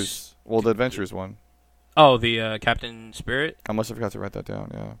Adventures. Exodus. Well, the Adventures one. Oh, the Captain Spirit. I must have forgot to write that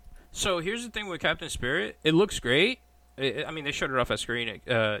down. Yeah. So here's the thing with Captain Spirit. It looks great. I mean, they showed it off at Square Enix.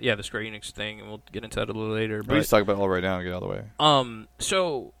 The Square Enix thing, and we'll get into that a little later. We But just talk about it all right now and get out of the way.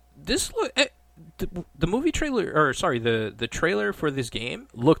 so this the movie trailer, or sorry, the trailer for this game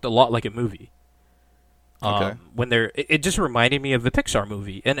looked a lot like a movie. Okay. When it just reminded me of the Pixar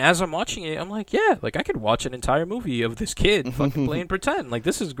movie, and as I'm watching it, I'm like, yeah, like I could watch an entire movie of this kid fucking playing pretend. Like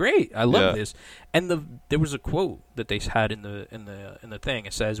this is great. I love Yeah. this. And there was a quote that they had in the thing.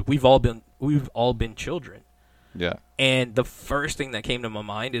 It says, "We've all been children." Yeah. And the first thing that came to my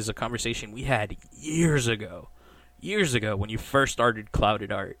mind is a conversation we had years ago when you first started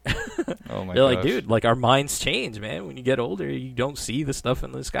Clouded Art. Oh my They're like, gosh. dude, like our minds change, man. When you get older, you don't see the stuff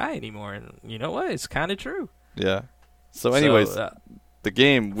in the sky anymore. And you know what? It's kind of true. Yeah. So anyways, So, the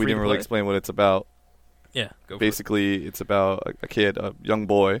game, we free didn't to really play? explain what it's about. yeah, go for it. Basically, it's about a kid, a young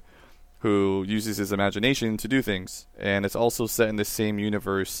boy, who uses his imagination to do things. And it's also set in the same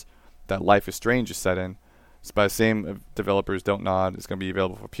universe that Life is Strange is set in. It's by the same developers, Don't Nod. It's going to be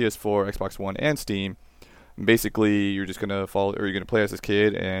available for PS4, Xbox One, and Steam. And basically, you're just going to you're going to play as this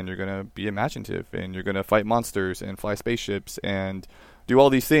kid, and you're going to be imaginative, and you're going to fight monsters and fly spaceships and do all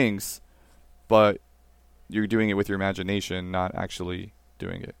these things, but you're doing it with your imagination, not actually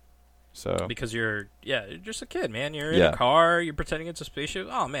doing it. So Because you're just a kid, man. You're in Yeah. a car. You're pretending it's a spaceship.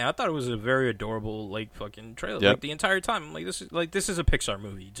 Oh man, I thought it was a very adorable, like fucking trailer. Yep. Like the entire time, I'm like this is a Pixar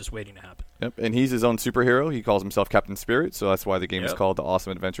movie just waiting to happen. Yep, and he's his own superhero. He calls himself Captain Spirit, so that's why the game is Yep. called The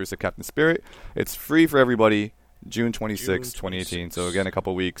Awesome Adventures of Captain Spirit. It's free for everybody, June 26, June 2018. 26th. So again, a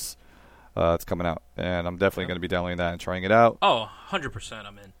couple weeks, it's coming out, and I'm definitely going to be downloading that and trying it out. Oh, 100%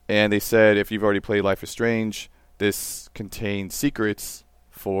 I'm in. And they said if you've already played Life is Strange, this contains secrets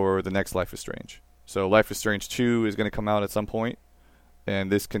for the next Life is Strange. So Life is Strange 2 is going to come out at some point,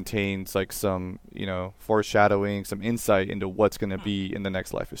 and this contains like some, foreshadowing, some insight into what's going to be in the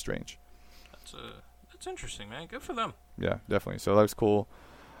next Life is Strange. That's interesting, man. Good for them. Yeah, definitely. So that was cool.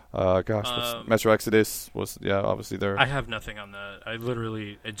 Metro Exodus was, obviously there. I have nothing on that. I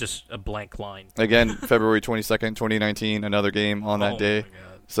literally just a blank line. Again, February 22nd, 2019, another game on that day. My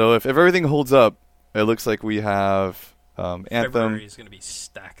God. So if everything holds up, it looks like we have Anthem, February is going to be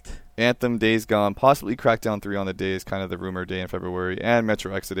stacked. Days Gone, possibly Crackdown 3 on the day is kind of the rumored day in February, and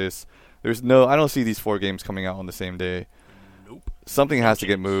Metro Exodus. I don't see these 4 games coming out on the same day. Nope. Something has to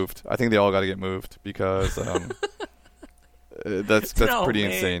get moved. I think they all got to get moved because that's No, pretty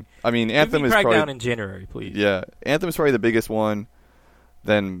man. insane. I mean, Give Anthem me is Crackdown probably in January, please. Yeah, Anthem is probably the biggest one.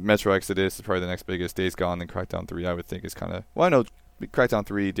 Then Metro Exodus is probably the next biggest. Days Gone, then Crackdown 3, I would think is kind of... Well, I know Crackdown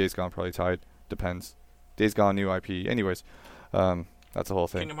 3, Days Gone probably tied. Depends. Days Gone, new IP. Anyways, that's the whole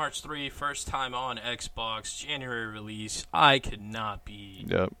thing. Kingdom Hearts 3, first time on Xbox, January release. I could not be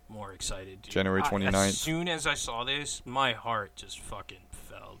Yep. more excited, dude. January 29th. As soon as I saw this, my heart just fucking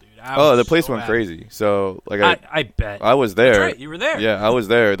fell, dude. The place went crazy. So, like, I bet. I was there. That's right, you were there. Yeah, I was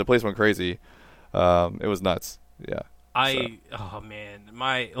there. The place went crazy. It was nuts. Yeah. Oh man,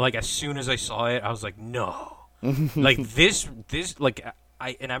 as soon as I saw it, I was like, no. Like this like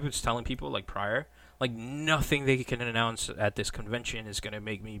I was telling people like prior, like nothing they can announce at this convention is going to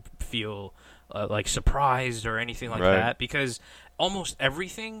make me feel like surprised or anything like Right. that, because almost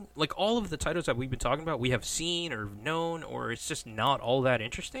everything, like all of the titles that we've been talking about, we have seen or known, or it's just not all that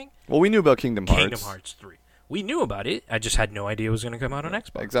interesting. Well, we knew about Kingdom Hearts. Kingdom Hearts 3. We knew about it. I just had no idea it was going to come out on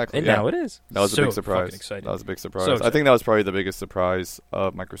Xbox. Exactly, And yeah. now it is. That was So a big surprise. fucking exciting. That was a big surprise. So I excited. think that was probably the biggest surprise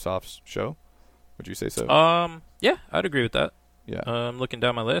of Microsoft's show. Would you say so? Yeah, I'd agree with that. Yeah. Looking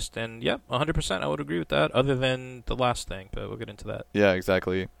down my list, and 100% I would agree with that, other than the last thing, but we'll get into that. Yeah,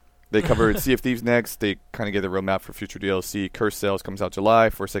 exactly. They covered Sea of Thieves next. They kind of gave the roadmap for future DLC. Curse Sales comes out July.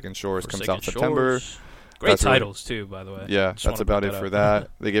 Forsaken Shores comes out Forsaken September. Shores. Great That's really- titles, too, by the way. Yeah, Just that's wanna about put it for out. that.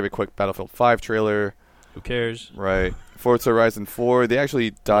 They gave a quick Battlefield 5 trailer. Who cares? Right. Forza Horizon 4, they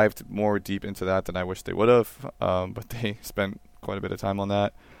actually dived more deep into that than I wish they would have, but they spent quite a bit of time on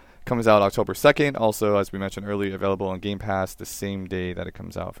that. Comes out October 2nd. Also, as we mentioned earlier, available on Game Pass the same day that it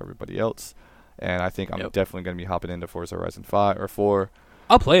comes out for everybody else. And I think I'm definitely going to be hopping into Forza Horizon 5 or 4.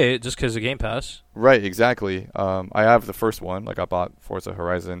 I'll play it just because of Game Pass. Right, exactly. I have the first one. Like, I bought Forza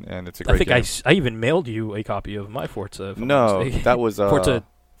Horizon, and it's a great game. I even mailed you a copy of my Forza. if I'm No, not mistaken. that was Forza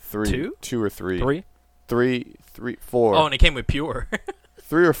 2 or 3. 3? 3, 4. Oh, and it came with Pure.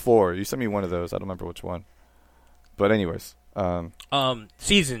 3 or 4. You sent me one of those. I don't remember which one. But anyways,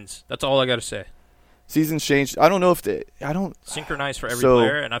 Seasons. That's all I got to say. seasons changed. I don't know if Synchronized for every So-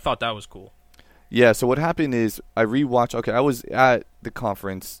 player, and I thought that was cool. Yeah, so what happened is I rewatched. Okay, I was at the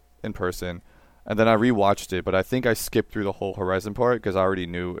conference in person, and then I rewatched it, but I think I skipped through the whole Horizon part because I already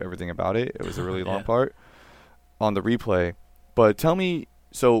knew everything about it. It was a really long Yeah. part on the replay. But tell me,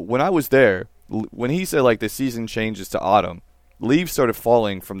 so when I was there, when he said like the season changes to autumn, leaves started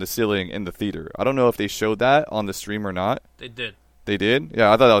falling from the ceiling in the theater. I don't know if they showed that on the stream or not. They did. They did? Yeah,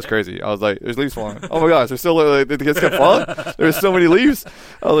 I thought that was crazy. I was like, there's leaves falling. Oh my gosh, there's still, the kids kept falling? There's so many leaves.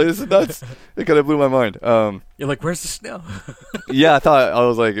 I was like, this is nuts. It kind of blew my mind. You're like, where's the snow? Yeah, I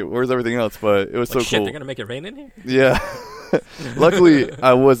was like, where's everything else? But it was Like, so shit, cool. they're going to make it rain in here? Yeah. Luckily,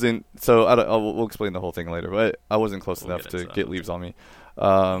 I wasn't, so we'll explain the whole thing later, but I wasn't close We'll enough get to into that. get leaves on me.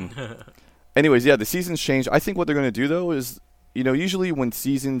 Anyways, yeah, the seasons change. I think what they're going to do, though, is, usually when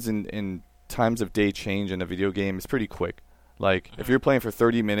seasons and times of day change in a video game, it's pretty quick. Like, if you're playing for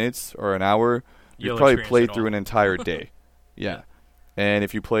 30 minutes or an hour, You'll you've probably experience played it through all. an entire day. Yeah. And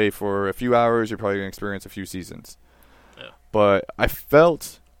if you play for a few hours, you're probably going to experience a few seasons. Yeah. But I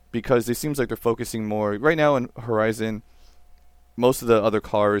felt, because it seems like they're focusing more right now in Horizon, most of the other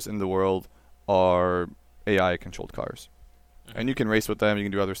cars in the world are AI controlled cars. And you can race with them, you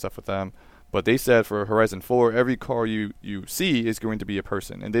can do other stuff with them. But they said for Horizon 4, every car you see is going to be a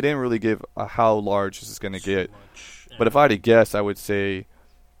person. And they didn't really give how large this is going to get. Yeah. But if I had to guess, I would say,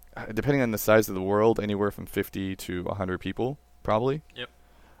 depending on the size of the world, anywhere from 50 to 100 people, probably. Yep.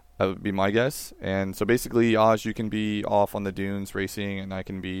 That would be my guess. And so basically, Oz, you can be off on the dunes racing, and I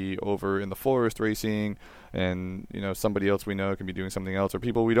can be over in the forest racing, and somebody else we know can be doing something else, or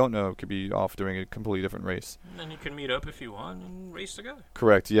people we don't know could be off doing a completely different race. And then you can meet up if you want and race together.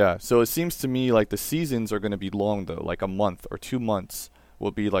 Correct, yeah. So it seems to me like the seasons are going to be long, though, like a month or 2 months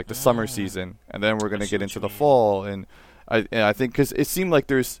will be like the summer season, and then we're going to get into the fall. And I think because it seemed like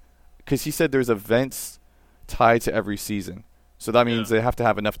because he said there's events tied to every season. So that means they have to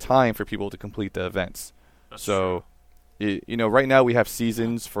have enough time for people to complete the events. That's so, right now we have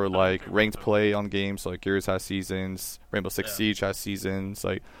seasons for like ranked play on games. So like Gears has seasons, Rainbow Six Siege has seasons.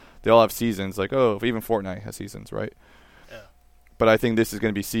 Like they all have seasons. Like even Fortnite has seasons, right? Yeah. But I think this is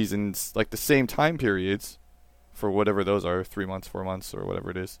going to be seasons like the same time periods for whatever those are, 3 months, 4 months, or whatever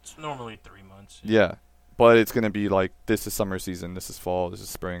it is. It's normally 3 months. Yeah. But it's going to be like, this is summer season, this is fall, this is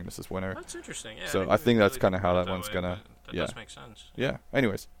spring, this is winter. That's interesting, yeah. So I think that's kind of how that one's going to... That does make sense. Yeah.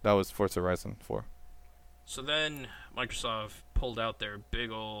 Anyways, that was Forza Horizon 4. So then Microsoft pulled out their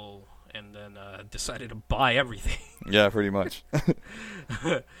big ol' and then decided to buy everything. Yeah, pretty much.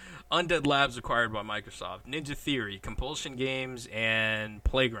 Undead Labs acquired by Microsoft. Ninja Theory, Compulsion Games, and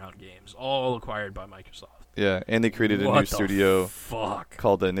Playground Games, all acquired by Microsoft. Yeah, and they created a new studio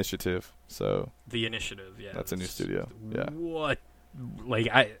called The Initiative. So The Initiative, yeah. That's a new studio. Yeah. What?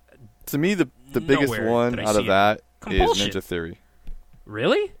 To me, the biggest one out of that is Ninja Theory.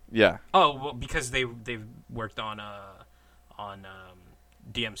 Really? Yeah. Oh, well, because they've worked on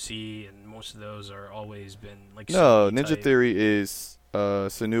DMC, and most of those are always been like. No, Ninja Theory is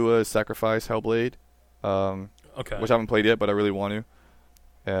Senua's Sacrifice Hellblade. Okay. Which I haven't played yet, but I really want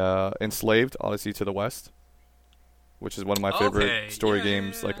to. Enslaved, Odyssey to the West, which is one of my favorite story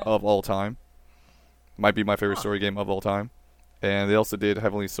games of all time. Might be my favorite story game of all time. And they also did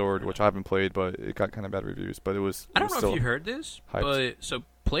Heavenly Sword, which I haven't played, but it got kind of bad reviews. But it was. I don't know if you heard this, hyped. but so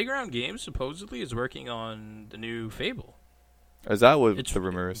Playground Games supposedly is working on the new Fable. Is that what the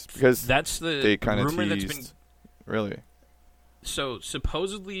rumor is? Because that's the they kind of rumor teased. that's been. Really? So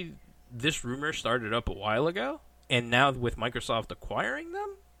supposedly, this rumor started up a while ago, and now with Microsoft acquiring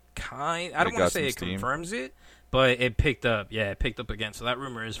them, I don't want to say it confirms it, but it picked up. Yeah, it picked up again. So that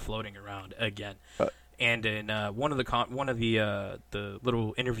rumor is floating around again. And in one of the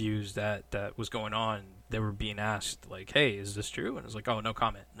little interviews that was going on, they were being asked like, "Hey, is this true?" And it was like, "Oh, no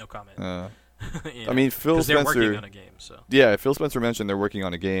comment, no comment." I mean, Phil Spencer. They're working on a game, so. Yeah, Phil Spencer mentioned they're working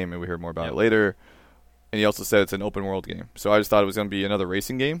on a game, and we heard more about it later. And he also said it's an open world game. So I just thought it was going to be another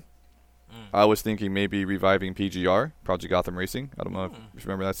racing game. I was thinking maybe reviving PGR, Project Gotham Racing. I don't know if you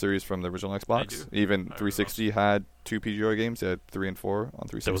remember that series from the original Xbox. Even 360 had 2 PGR games. They had 3 and 4 on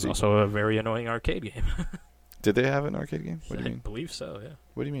 360. There was also a very annoying arcade game. Did they have an arcade game? What do you mean? I believe so, yeah.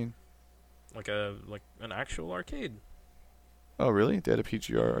 What do you mean? Like an actual arcade. Oh, really? They had a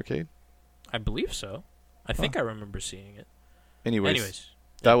PGR arcade? I believe so. I think I remember seeing it. Anyways.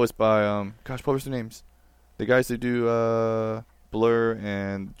 That was by, what was their names? The guys that do, Blur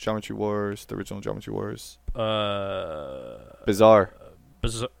and Geometry Wars, the original Geometry Wars. Bizarre.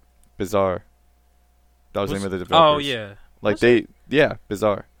 Bizarre. That was the name of the developers. Oh, yeah.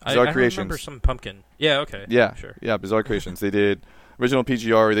 Bizarre. Bizarre Creations. I remember some pumpkin. Yeah, okay. Yeah, sure. Yeah, Bizarre Creations. They did original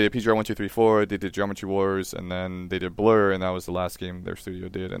PGR, they did PGR 1, 2, 3, 4, they did Geometry Wars, and then they did Blur, and that was the last game their studio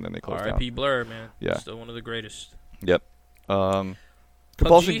did, and then they closed down. R.I.P. Blur, man. Yeah. Still one of the greatest. Yep.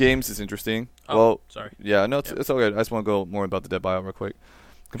 Compulsion Games is interesting. Oh, well, sorry. Yeah, no, it's all good. I just want to go more about the Dead by All real quick.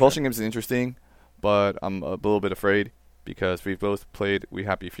 Compulsion Games is interesting, but I'm a little bit afraid because we've both played We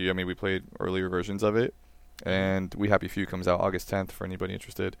Happy Few. I mean, we played earlier versions of it, and We Happy Few comes out August 10th for anybody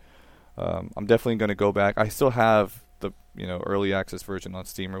interested. I'm definitely going to go back. I still have the early access version on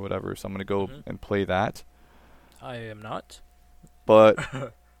Steam or whatever, so I'm going to go and play that. I am not.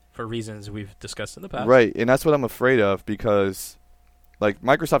 But for reasons we've discussed in the past. Right, and that's what I'm afraid of because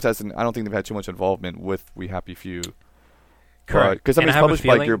Microsoft hasn't. I don't think they've had too much involvement with We Happy Few. Correct. Because it's published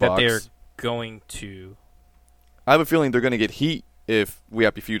by Gearbox. That they're going to. I have a feeling they're going to get heat if We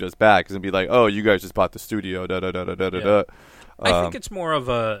Happy Few does bad, because it'll be like, "Oh, you guys just bought the studio." Da da da da da da. I think it's more of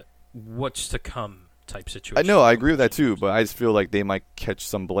a what's to come type situation. I know. I agree with that too, but I just feel like they might catch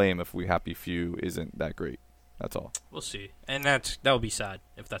some blame if We Happy Few isn't that great. That's all. We'll see, and that would be sad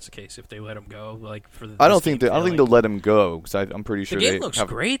if that's the case. If they let him go, like for the I don't think they'll let him go because I'm pretty sure the game looks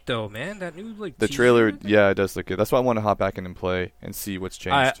great though, man. That new the trailer, it does look good. That's why I want to hop back in and play and see what's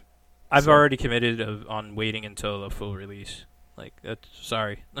changed. I've already committed on waiting until the full release. Like,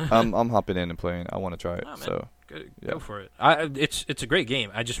 sorry. I'm hopping in and playing. I want to try it. So go for it. It's a great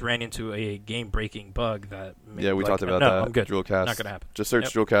game. I just ran into a game-breaking bug that. We talked about that. I'm good. Drillcast. Not gonna happen. Just search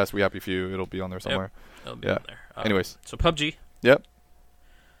Drillcast. We happy few. It'll be on there somewhere. It'll be on there. Anyways, so PUBG. Yep.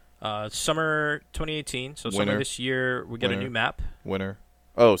 Summer 2018. So summer this year, we get a new map. Winter.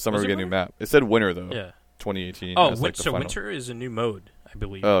 Oh, summer we get a new map. It said winter though. Yeah. 2018. Oh, so winter is a new mode, I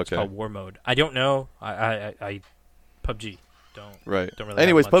believe. Oh, okay. It's called War Mode. I don't know. I PUBG. Don't really.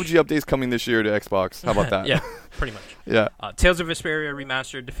 Anyways, PUBG updates coming this year to Xbox. How about that? Yeah, pretty much. Yeah. Tales of Vesperia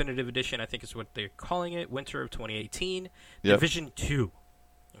Remastered Definitive Edition, I think is what they're calling it. Winter of 2018. Yep. Division 2.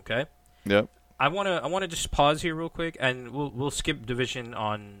 Okay. Yep. I wanna just pause here real quick, and we'll skip Division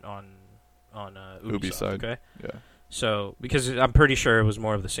on Ubisoft side. Okay. Yeah. So because I'm pretty sure it was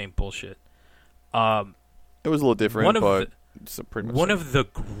more of the same bullshit. It was a little different, but it's pretty much one of the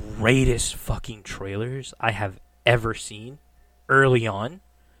greatest fucking trailers I have ever seen. Early on,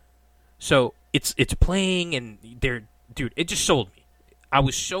 so it's playing, and dude, it just sold me. I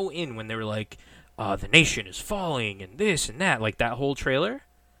was so in when they were like, the nation is falling, and this and that, like that whole trailer.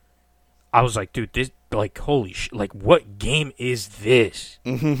 I was like, dude, this, like, holy shit, like, what game is this?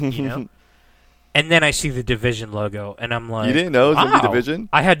 You know? And then I see the Division logo, and I'm like, you didn't know it was gonna be Division?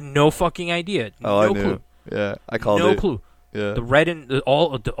 I had no fucking idea. Oh, no I knew. Clue. Yeah, I called it. No clue. Yeah. The red and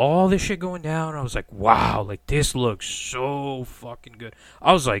all this shit going down. I was like, wow, like this looks so fucking good.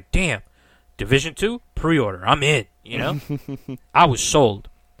 I was like, damn, Division 2 pre-order, I'm in. You know, I was sold.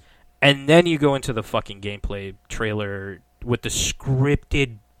 And then you go into the fucking gameplay trailer with the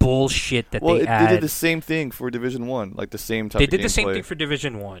scripted bullshit that they add. They did the same thing for Division 1, like the same type. They of did the gameplay. same thing for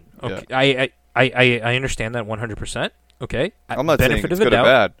Division 1. Okay, Yeah. I understand that 100%. Okay, I'm not saying it's good or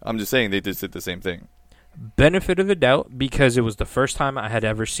bad. I'm just saying they just did the same thing. Benefit of the doubt, because it was the first time I had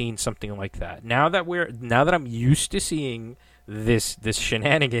ever seen something like that. Now that I'm used to seeing this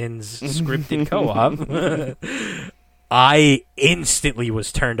shenanigans scripted co-op, I instantly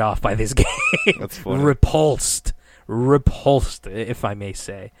was turned off by this game. That's funny. repulsed, if I may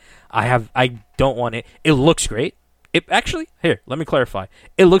say. I don't want it. It looks great. It actually, here, let me clarify.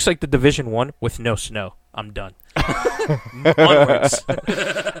 It looks like the Division 1 with no snow. I'm done. Onwards.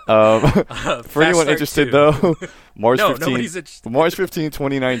 For anyone interested, though, March 15th, March 15,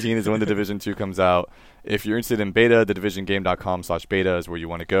 2019 is when the Division 2 comes out. If you're interested in beta, thedivisiongame.com/beta is where you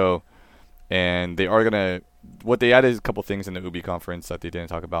want to go. And they are going to... What they added is a couple things in the Ubi conference that they didn't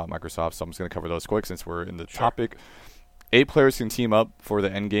talk about Microsoft, so I'm just going to cover those quick since we're in the topic. 8 players can team up for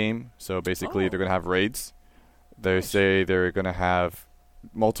the end game, so basically they're going to have raids. They say they're going to have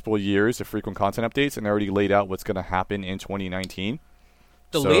multiple years of frequent content updates, and they already laid out what's going to happen in 2019.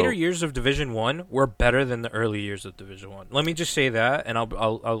 The later years of Division 1 were better than the early years of Division 1. Let me just say that, and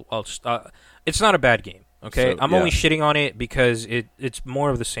I'll it's not a bad game, okay? I'm only shitting on it because it's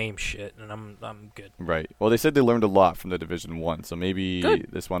more of the same shit, and I'm good. Right. Well, they said they learned a lot from the Division 1, so maybe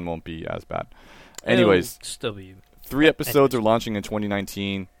this one won't be as bad. Anyways, it'll still be 3 episodes are launching in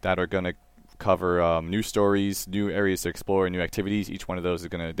 2019 that are going to cover new stories, new areas to explore, and new activities. Each one of those is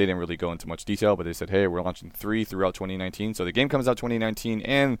they didn't really go into much detail, but they said, hey, we're launching 3 throughout 2019. So the game comes out 2019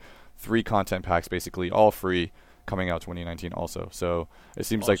 and 3 content packs, basically all free, coming out 2019 also. So it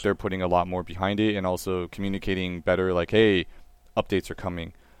seems like they're putting a lot more behind it and also communicating better, like, hey, updates are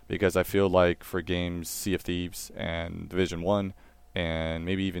coming. Because I feel like for games Sea of Thieves and Division 1 and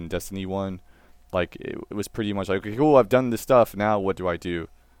maybe even Destiny 1, like it was pretty much like, okay, cool, I've done this stuff, now what do I do?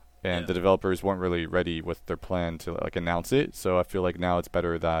 And the developers weren't really ready with their plan to like announce it. So I feel like now it's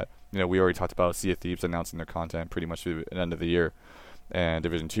better that, we already talked about Sea of Thieves announcing their content pretty much through the end of the year. And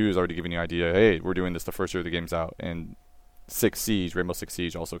Division 2 is already giving you an idea, hey, we're doing this the first year the game's out. And Rainbow Six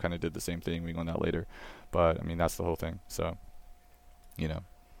Siege also kind of did the same thing. We go on that later. But, I mean, that's the whole thing. So,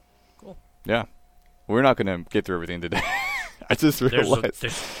 Cool. Yeah. We're not going to get through everything today. I just realized.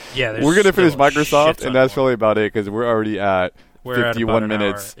 We're going to finish Microsoft, and that's probably about it because we're already at 51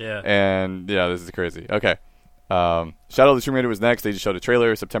 minutes. Yeah. And this is crazy. Okay. Shadow of the Tomb Raider was next. They just showed a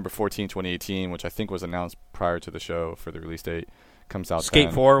trailer, September 14, 2018, which I think was announced prior to the show for the release date. Comes out.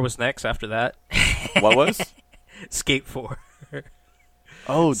 Skate 4 was next after that. What was? Skate 4.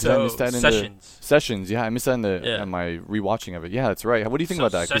 Oh, did I miss that in Sessions. Sessions, yeah. I missed that in my rewatching of it. Yeah, that's right. What do you think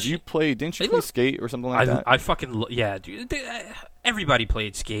about that? Because didn't you play Skate or something like that? I fucking, dude. Everybody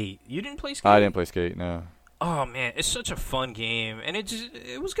played Skate. You didn't play Skate? I didn't play Skate, no. Oh man, it's such a fun game, and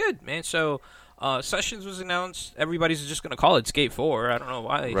it was good, man. So, Sessions was announced. Everybody's just gonna call it Skate 4. I don't know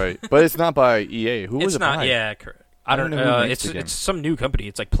why. Right, but it's not by EA. Who was It's it not. by? Yeah, correct. I don't know know. who makes the game. It's some new company.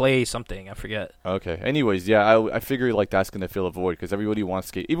 It's like Play something. I forget. Okay. Anyways, yeah, I figured like that's gonna fill a void because everybody wants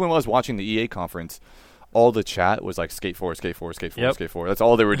Skate. Even when I was watching the EA conference, all the chat was like Skate 4, Skate 4, Skate 4, Yep. Skate 4. That's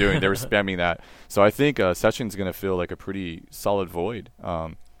all they were doing. They were spamming that. So I think Sessions gonna feel like a pretty solid void.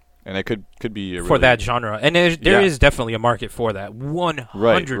 And it could be a For really, that genre, and there Yeah. is definitely a market for that.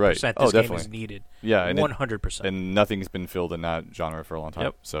 100%. Oh, This game definitely. is needed. Yeah, and 100%. and nothing's been filled in that genre for a long time.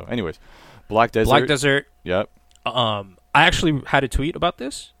 Yep. So, anyways, Black Desert. Black Desert. Yep. I actually had a tweet about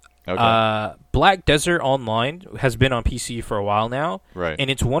this. Okay. Black Desert Online has been on PC for a while now, Right. and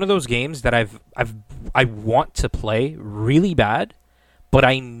it's one of those games that I want to play really bad, but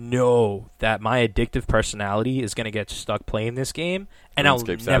I know that my addictive personality is gonna get stuck playing this game, and I'll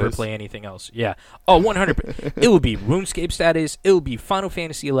RuneScape never status? play anything else. Yeah. Oh, 100%. It will be RuneScape status. It will be Final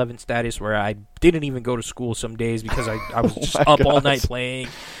Fantasy 11 status, where I didn't even go to school some days because I was just my up all gosh. night playing.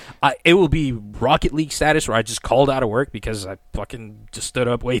 It will be Rocket League status, where I just called out of work because I fucking just stood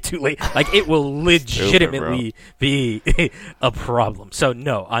up way too late. Like, it will legitimately be a problem. So,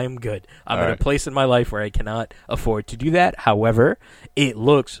 no, I am good. I'm All in right. a place in my life where I cannot afford to do that. However, it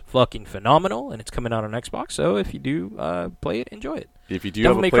looks fucking phenomenal, and it's coming out on Xbox. So, if you do play it, enjoy it. If you do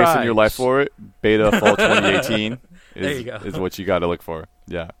Devil have May a place in Cry. your life for it, beta fall 2018 There you go. is what you got to look for.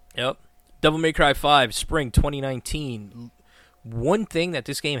 Yeah. Yep. Devil May Cry 5, spring 2019. One thing that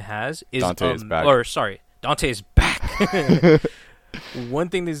this game has is Dante is back. Or sorry, Dante is back. One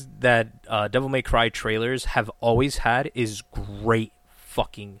thing is that Devil May Cry trailers have always had is great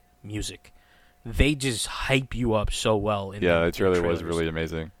fucking music. They just hype you up so well. Yeah, the trailer was trailers. really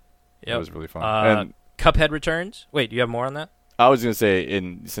amazing. Yep. It was really fun. And Cuphead returns. Wait, do you have more on that? I was gonna say,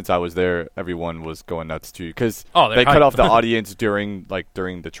 since I was there, everyone was going nuts too, because Oh, they cut hyped. off the audience during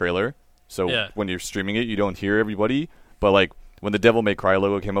the trailer. So Yeah. when you're streaming it, you don't hear everybody. But like when the Devil May Cry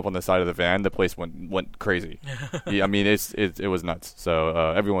logo came up on the side of the van, the place went crazy. Yeah, I mean, it was nuts. So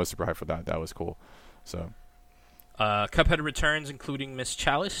everyone was super hyped for that. That was cool. So Cuphead returns, including Miss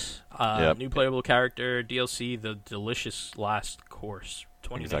Chalice, Yep. new playable character, DLC, The Delicious Last Course,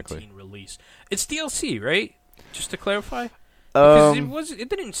 2019 Exactly. release. It's DLC, right? Just to clarify, because um, it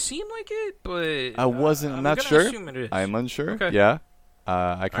didn't seem like it, but I wasn't. I'm I'm not gonna sure. assume it is. I'm unsure. Okay. Yeah, I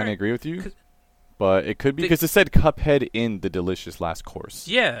kind of Alright. agree with you, 'Cause but it could be because it said Cuphead in the Delicious Last Course.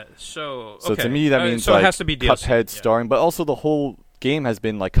 Yeah, so So okay. to me, that means so like it has to be DLC. Cuphead yeah. starring, but also the whole game has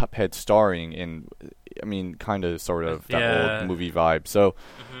been like Cuphead starring in, I mean, kind of, sort of that Yeah. old movie vibe. So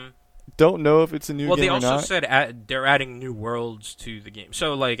Mhm. don't know if it's a new Well, game they or also not. said they're adding new worlds to the game,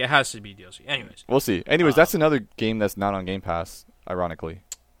 so like it has to be DLC. Anyways, We'll see. Anyways, that's another game that's not on Game Pass, ironically.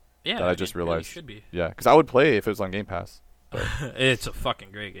 yeah, That I just it really realized. should be. Yeah, because I would play it if it was on Game Pass. It's a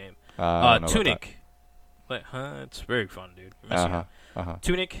fucking great game. I don't know about Tunic. It's very fun, dude. that. Uh-huh. Uh-huh.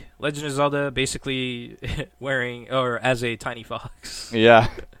 Tunic, Legend of Zelda, basically wearing or as a tiny fox. Yeah,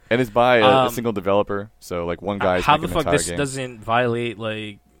 and it's by a Um, single developer, so like one guy's How making the the fuck entire this game. doesn't violate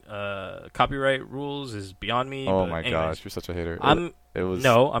like copyright rules is beyond me. Oh but my anyways. gosh, you're such a hater. I'm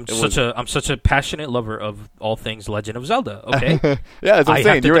it such a passionate lover of all things Legend of Zelda. Okay, Yeah, that's what I I'm have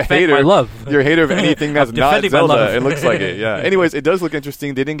saying. to You're a defend hater. my love. You're a hater of anything that's I'm not defending my Zelda. love. It looks like it. Yeah. Anyways, it does look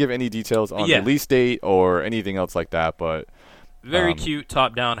interesting. They didn't give any details on Yeah. release date or anything else like that, but Very cute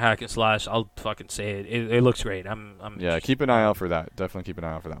top-down hack and slash. I'll fucking say it. It looks great. I'm yeah, interested. keep an eye out for that. Definitely keep an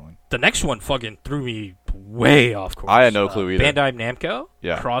eye out for that one. The next one fucking threw me way off course. I had no clue either. Bandai Namco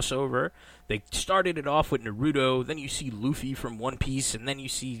Yeah. crossover. They started it off with Naruto, then you see Luffy from One Piece, and then you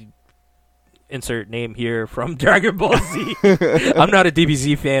see insert name here from Dragon Ball Z. I'm not a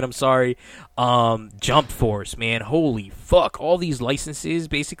DBZ fan. I'm sorry. Jump Force, man, holy fuck! All these licenses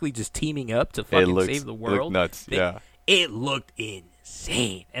basically just teaming up to fucking save the It world. looked nuts. Yeah. It looked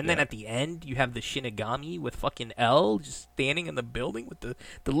insane. And then Yeah. at the end, you have the Shinigami with fucking L just standing in the building with the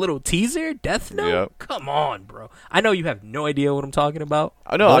little teaser, Death Note. Yep. Come on, bro. I know you have no idea what I'm talking about.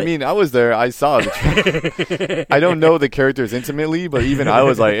 No, I but- mean, I was there. I saw it. I don't know the characters intimately, but even I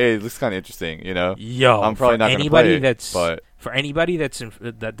was like, hey, this is kind of interesting, you know? Yo, I'm probably for not going to anybody play it, that's but for anybody that's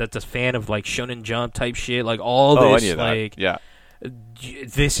that's a fan of like Shonen Jump type shit, like all this, any of that. like Yeah.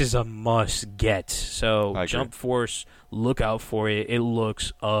 this is a must get. So I agree. Jump Force, look out for it. It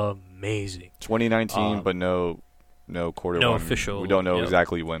looks amazing. 2019, but no quarter no one. official, We don't know yep.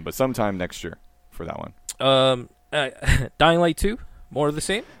 exactly when, but sometime next year for that one. Dying Light 2, more of the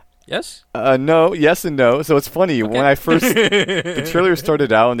same. Yes. No, yes and no. So it's funny Okay. when I first the trailer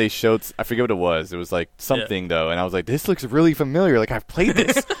started out and they showed, I forget what it was. It was like something though, and I was like, this looks really familiar. Like I've played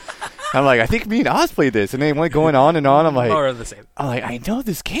this. I'm like, I think me and Oz played this, and they went going on and on. I'm like, the same. I know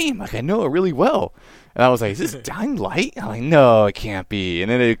this game. Like, I know it really well. And I was like, is this Dying Light? I'm like, no, it can't be.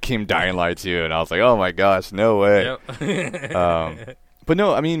 And then it came Dying Light 2, and I was like, oh my gosh, no way. Yep. But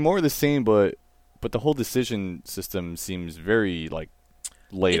no, I mean, more of the same, but the whole decision system seems very, like,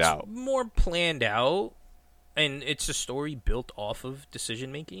 laid out. It's more planned out, and it's a story built off of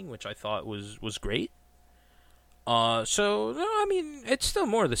decision making, which I thought was great. So no, I mean, it's still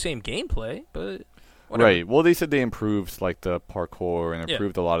more of the same gameplay, but whatever. Right. Well, they said they improved, like, the parkour and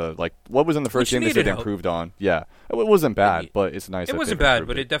improved a lot of, like, what was in the first game they said they improved on. Yeah. It wasn't bad, but it's nice. It wasn't bad,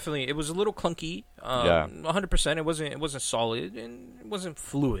 but it was a little clunky. 100%. It wasn't solid, and it wasn't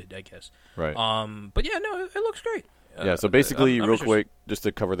fluid, I guess. Right. But yeah, no, it looks great. Yeah, so basically, real quick, just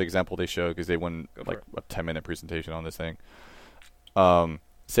to cover the example they showed, because they went, like, a 10-minute presentation on this thing.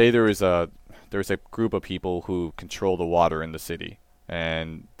 Say there is a group of people who control the water in the city,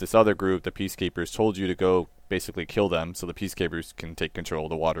 and this other group, the Peacekeepers, told you to go basically kill them so the Peacekeepers can take control of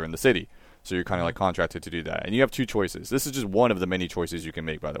the water in the city. So you're kind of like contracted to do that. And you have two choices. This is just one of the many choices you can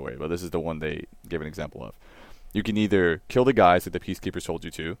make, by the way, but this is the one they gave an example of. You can either kill the guys that the Peacekeepers told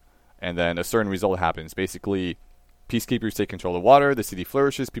you to, and then a certain result happens. Basically, Peacekeepers take control of the water, the city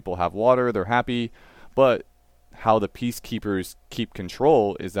flourishes, people have water, they're happy, but how the Peacekeepers keep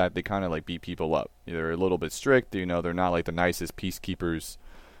control is that they kind of like beat people up. They're a little bit strict, they're not like the nicest peacekeepers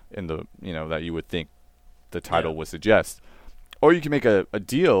in the, that you would think the title would suggest. Or you can make a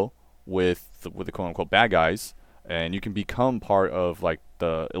deal with the quote unquote bad guys, and you can become part of like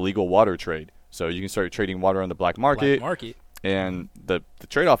the illegal water trade. So you can start trading water on the black market. And the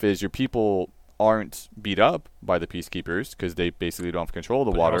trade-off is your people aren't beat up by the Peacekeepers because they basically don't have control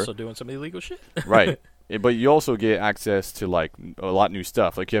of the water. They're also doing some illegal shit. Right. But you also get access to like a lot new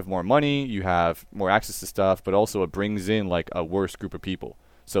stuff. Like you have more money, you have more access to stuff, but also it brings in like a worse group of people.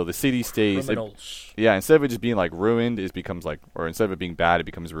 So the city stays. Instead of it just being like ruined, it becomes like, or instead of it being bad, it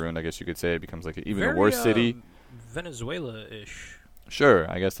becomes ruined. I guess you could say it becomes like even a worse city. Venezuela-ish. Sure,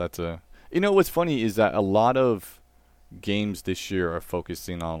 I guess that's a. What's funny is that a lot of games this year are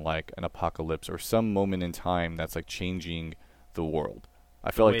focusing on like an apocalypse or some moment in time that's like changing the world.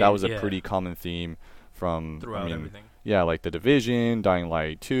 I feel like that was a pretty common theme from everything. Yeah, like The Division, Dying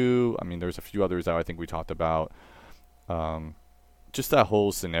Light 2. I mean, there's a few others that I think we talked about. Just that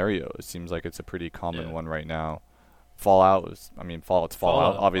whole scenario, it seems like it's a pretty common one right now. Fallout's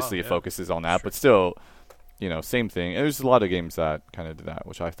Fallout. Obviously, it focuses on that, but still, same thing. And there's a lot of games that kind of did that,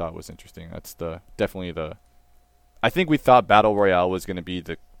 which I thought was interesting. That's definitely the. I think we thought Battle Royale was going to be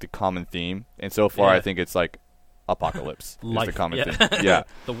the common theme, and so far I think it's like apocalypse is the common theme. Yeah,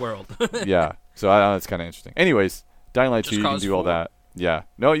 the world. Yeah, so that's kind of interesting. Anyways, Dying Light 2, you can do all that. Yeah,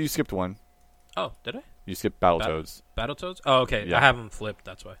 no, you skipped one. Oh, did I? You skipped Battletoads. Battletoads? Oh, okay. Yeah. I have them flipped.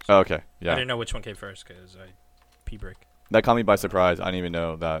 That's why. Oh, okay. Yeah. I didn't know which one came first because I pee break. That caught me by surprise. I didn't even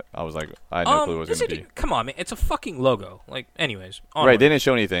know that. I was like, I had no clue what it was going to be. Come on, man. It's a fucking logo. Like, anyways. Right. They didn't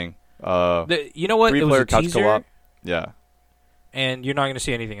show anything. You know what? It was a teaser. Co-op. Yeah. And you're not going to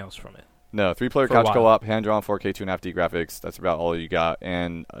see anything else from it. No, 3-player couch co-op, hand-drawn 4K 2.5D graphics. That's about all you got,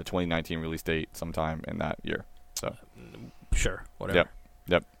 and a 2019 release date sometime in that year. So, sure, whatever.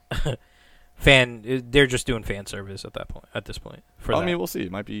 Yep. They're just doing fan service at this point. I mean, we'll see.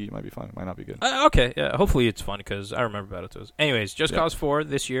 It might be fun. It might not be good. Okay, yeah. Hopefully it's fun because I remember Battletoads. Anyways, Just Cause 4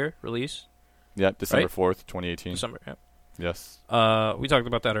 this year release. Yeah, December 4th, 2018. December. Yeah. Yes. We talked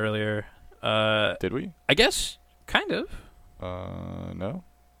about that earlier. Did we? I guess, kind of. No.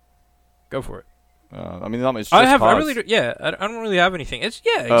 Go for it. I mean, it's Just Cause. I don't really have anything.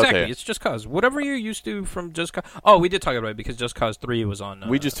 Exactly. Okay. It's Just Cause. Whatever you're used to from Just Cause. Oh, we did talk about it because Just Cause 3 was on.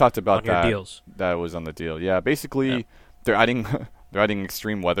 We just talked about that. Deals. That was on the deal. Yeah, basically, they're adding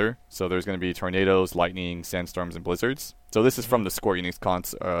extreme weather. So there's going to be tornadoes, lightning, sandstorms, and blizzards. So this is from the Square Enix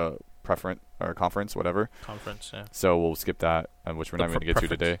conference, whatever. Conference, yeah. So we'll skip that, which we're not going to get to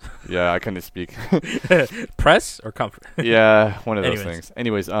today. Yeah, I couldn't speak. Press or conference? Yeah, one of those things.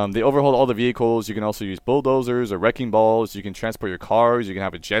 Anyways, they overhauled all the vehicles. You can also use bulldozers or wrecking balls. You can transport your cars. You can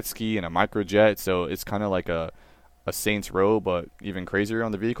have a jet ski and a microjet. So it's kind of like a Saints Row, but even crazier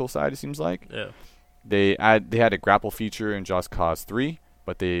on the vehicle side, it seems like. Yeah. They had a grapple feature in Just Cause 3,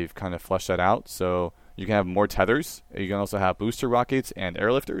 but they've kind of fleshed that out. So you can have more tethers. You can also have booster rockets and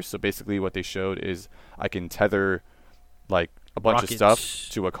airlifters. So basically what they showed is I can tether like a bunch of stuff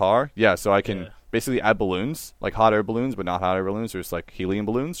to a car. Yeah, so I can basically add balloons, like hot air balloons, but not hot air balloons. There's like helium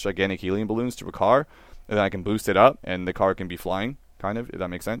balloons, gigantic helium balloons to a car. And then I can boost it up and the car can be flying, kind of, if that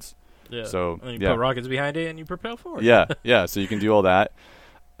makes sense. Yeah. So, and you put rockets behind it and you propel forward. Yeah, so you can do all that.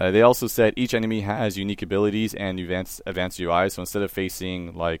 They also said each enemy has unique abilities and advanced UI. So instead of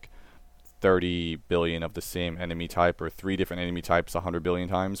facing like 30 billion of the same enemy type, or 3 different enemy types 100 billion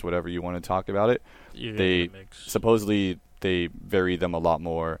times, whatever you want to talk about it. Supposedly they vary them a lot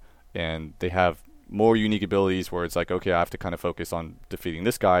more, and they have more unique abilities where it's like, okay, I have to kind of focus on defeating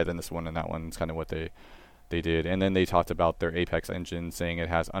this guy, then this one and that one. It's kind of what they did. And then they talked about their Apex engine, saying it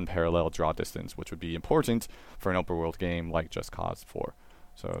has unparalleled draw distance, which would be important for an open world game like Just Cause 4.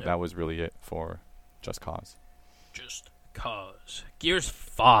 So that was really it for Just Cause. Just Cause. Gears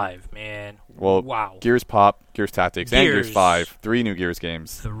 5, man. Well, wow. Gears Pop, Gears Tactics, and Gears 5. 3 new Gears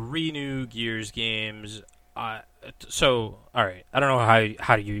games. 3 new Gears games. So, all right. I don't know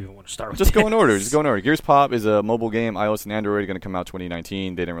how do you even want to start with Just this? go in order. Gears Pop is a mobile game, iOS and Android, going to come out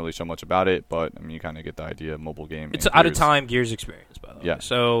 2019. They didn't really show much about it, but I mean, you kind of get the idea. Mobile game. It's out of time Gears experience, by the way. Yeah.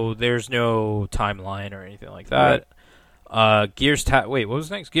 So there's no timeline or anything like that. Right. Gears wait, what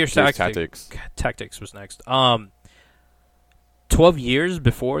was next? Gears Tactics. Tactics was next. 12 years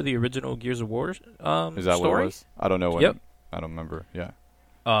before the original Gears of War. Is that story? What it was? I don't know. Yep. I don't remember. Yeah.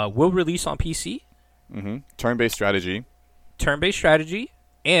 Will release on PC. Mm-hmm. Turn-based strategy,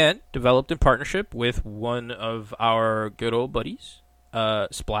 and developed in partnership with one of our good old buddies,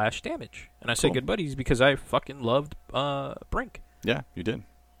 Splash Damage. And I say good buddies because I fucking loved Brink. Yeah, you did.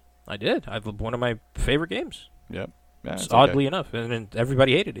 I did. One of my favorite games. Yep. Yeah, oddly enough, and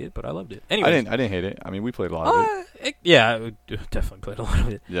everybody hated it, but I loved it. Anyway, I didn't hate it. I mean, we played a lot of it. Yeah, I definitely played a lot of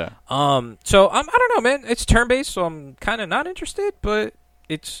it. Yeah. So I don't know, man. It's turn-based, so I'm kind of not interested, but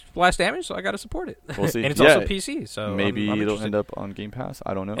it's Splash Damage, so I got to support it. We'll see. And it's also PC, so maybe I'm it'll end up on Game Pass.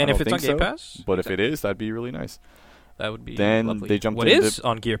 I don't know. And if it's on Game Pass, but if it is, that'd be really nice. That would be. Then lovely. they jumped. What is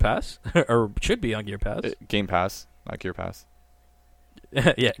on Gear Pass, or should be on Gear Pass? Game Pass, not Gear Pass.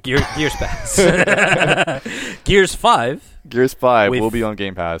 Yeah, Gears Pass. Gears 5. Gears 5 will be on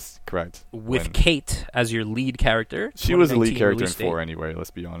Game Pass, correct. With Kate as your lead character. She was the lead character in 4 anyway,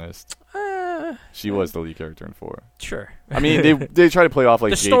 let's be honest. She was the lead character in 4. Sure. I mean, they try to play off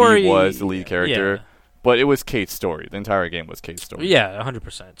like JD was the lead character, but it was Kate's story. The entire game was Kate's story. Yeah,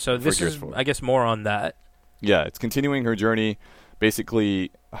 100%. So this is, I guess, more on that. Yeah, it's continuing her journey.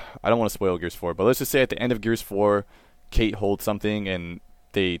 Basically, I don't want to spoil Gears 4, but let's just say at the end of Gears 4, Kate holds something, and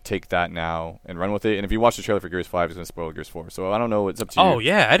they take that now and run with it. And if you watch the trailer for Gears 5, it's going to spoil Gears 4. So I don't know. It's up to you. Oh,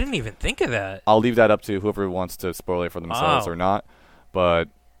 yeah. I didn't even think of that. I'll leave that up to whoever wants to spoil it for themselves or not. But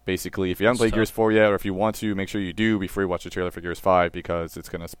basically, if you haven't played Gears 4 yet, or if you want to, make sure you do before you watch the trailer for Gears 5, because it's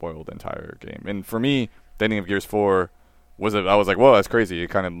going to spoil the entire game. And for me, the ending of Gears 4 I was like, whoa, that's crazy.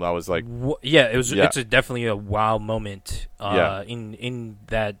 I was like, yeah, it was. Yeah. It's definitely a wow moment in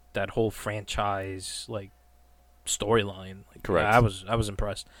that whole franchise storyline. Correct. I was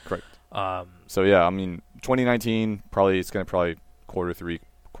impressed. Correct. So yeah, I mean, 2019 it's gonna quarter 3,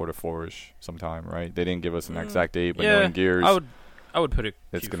 quarter 4ish sometime, right? They didn't give us an exact date, but knowing Gears, I would put it.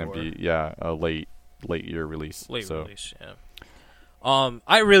 It's gonna be a late year release. Release, yeah.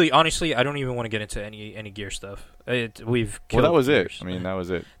 I really, honestly, I don't even want to get into any Gear stuff. That was it. I mean, that was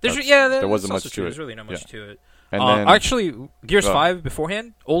it. There wasn't much to it. There's really not much to it. And then, actually, Gears 5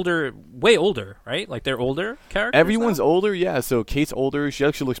 beforehand, way older, right? Like they're older characters. Everyone's older, yeah. So Kate's older. She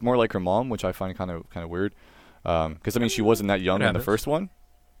actually looks more like her mom, which I find kind of weird. Because I mean, she wasn't that young in the first one.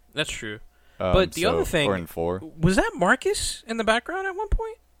 That's true. But the other thing, or in 4, was that Marcus in the background at one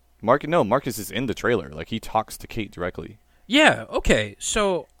point? Marcus is in the trailer. Like, he talks to Kate directly. Yeah. Okay.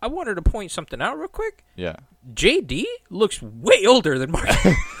 So I wanted to point something out real quick. Yeah. JD looks way older than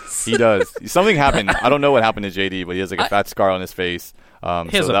Marcus. He does. Something happened. I don't know what happened to JD, but he has like a fat scar on his face.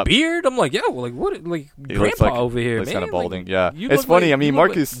 He has a beard. I'm like, what? Like grandpa over here, looks man. kind of balding. Yeah. It's funny. I mean,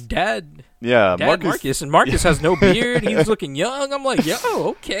 Marcus. Dad. Yeah, Marcus. And Marcus has no beard. He's looking young. I'm like,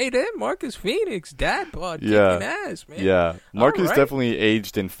 okay then. Marcus Phoenix, dad bod, kicking ass, man. Yeah. Marcus definitely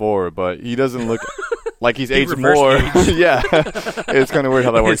aged in 4, but he doesn't look like he's aged more. Yeah. It's kind of weird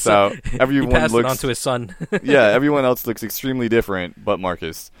how that works out. Everyone he passed looks it on to his son. Yeah, everyone else looks extremely different but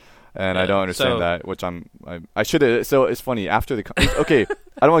Marcus. And I don't understand that, which I should have. So it's funny, after the okay,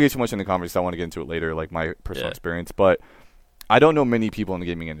 I don't want to get too much into the conversation. I want to get into it later, like my personal experience, but I don't know many people in the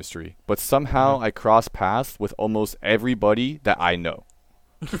gaming industry, but somehow I cross paths with almost everybody that I know.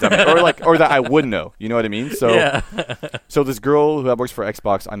 or that I would know. You know what I mean? So so this girl who works for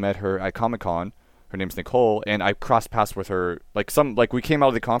Xbox, I met her at Comic-Con. Her name's Nicole, and I crossed paths with her. We came out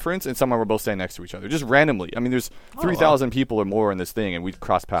of the conference, and somehow we're both standing next to each other, just randomly. I mean, there's 3,000 people or more in this thing, and we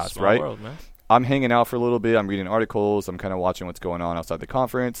crossed paths, Small right? world, man. I'm hanging out for a little bit. I'm reading articles. I'm kind of watching what's going on outside the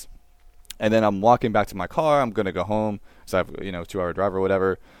conference, and then I'm walking back to my car. I'm gonna go home, so I have 2-hour drive or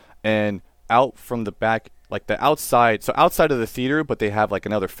whatever, and out from the back, like the outside, so outside of the theater, but they have like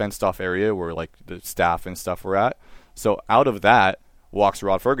another fenced off area where like the staff and stuff were at. So out of that walks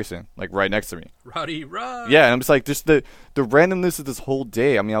Rod Ferguson, like right next to me. Roddy Rod. Yeah, and I'm just like, just the randomness of this whole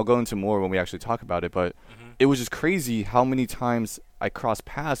day. I mean, I'll go into more when we actually talk about it, but it was just crazy how many times I crossed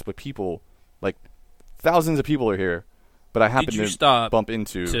paths with people. Like, thousands of people are here, but I happened to bump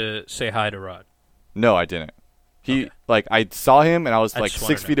into to say hi to Rod. No, I didn't. I saw him, and I was like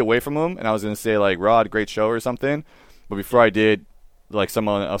 6 feet away from him, and I was gonna say like, Rod, great show or something, but before I did, like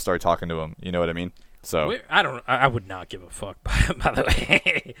someone else started talking to him. You know what I mean? So I would not give a fuck. By the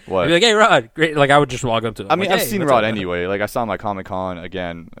way, what? I'd be like, hey, Rod, great. Like I would just walk up to him. I mean, like, I've seen Rod anyway. Like I saw him at Comic-Con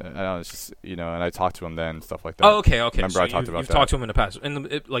again. And I was just, and I talked to him then and stuff like that. Oh, okay. Remember, so I talked about you've that. talked to him in the past,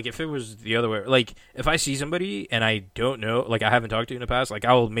 and like if it was the other way, like if I see somebody and I don't know, like I haven't talked to you in the past, like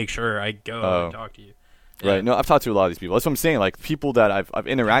I will make sure I go and talk to you. Yeah. Right. No, I've talked to a lot of these people. That's what I'm saying. Like people that I've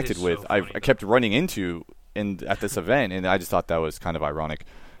interacted with, so I kept running into at this event, and I just thought that was kind of ironic.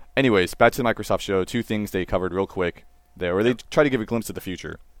 Anyways, back to the Microsoft show. 2 things they covered real quick there, where they try to give a glimpse of the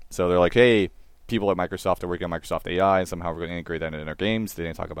future. So they're like, hey, people at Microsoft are working on Microsoft AI, and somehow we're going to integrate that in our games. They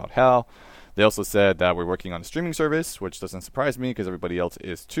didn't talk about how. They also said that we're working on a streaming service, which doesn't surprise me because everybody else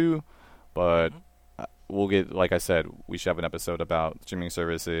is too. But we'll get, like I said, we should have an episode about streaming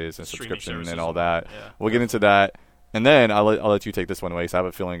services and subscription and all that. Yeah, we'll get into that. And then I'll let you take this one away, because I have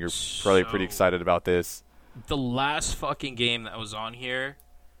a feeling you're probably pretty excited about this. The last fucking game that was on here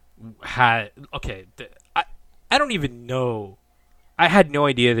had I don't even know. I had no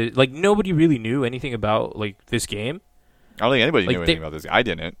idea that, like, nobody really knew anything about like this game. I don't think anybody knew anything about this. I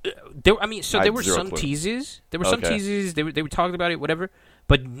didn't. There were some teases. There were some teases. They were talking about it, whatever.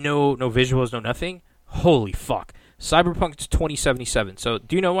 But no visuals, no nothing. Holy fuck! Cyberpunk 2077. So,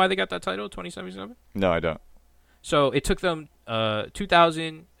 do you know why they got that title, 2077? No, I don't. So it took them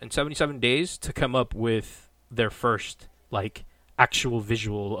 2,077 days to come up with their first like actual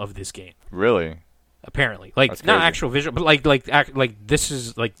visual of this game. Really? Apparently, like not actual visual, but like this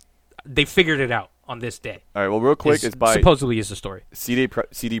is like they figured it out on this day. All right. Well, real quick, it's by supposedly is the story. CD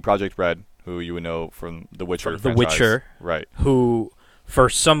Projekt Red, who you would know from The Witcher. From The Witcher, right? Who, for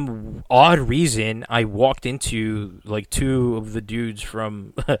some odd reason, I walked into like 2 of the dudes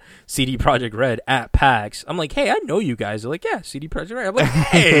from CD Projekt Red at PAX. I'm like, hey, I know you guys. They're like, yeah, CD Projekt Red. I'm like,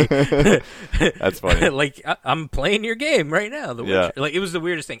 hey, that's funny. Like I'm playing your game right now. The Witcher. Like it was the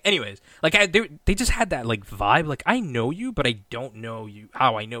weirdest thing. Anyways, like they just had that like vibe. Like I know you, but I don't know you.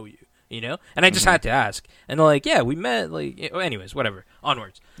 How I know you. And I just had to ask. And they're like, yeah, we met. Like, anyways, whatever.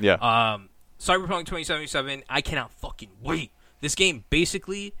 Onwards. Yeah. Cyberpunk 2077. I cannot fucking wait. This game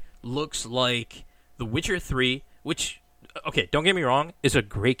basically looks like The Witcher 3, which, okay, don't get me wrong, is a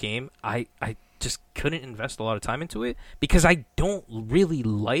great game. I just couldn't invest a lot of time into it because I don't really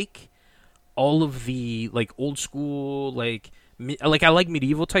like all of the, like, old school, like I like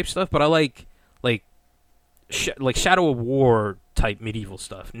medieval type stuff, but I like Shadow of War type medieval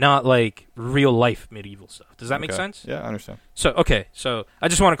stuff, not like real life medieval stuff. Does that make sense? Yeah, I understand. So I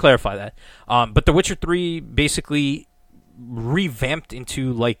just want to clarify that. But The Witcher 3 basically revamped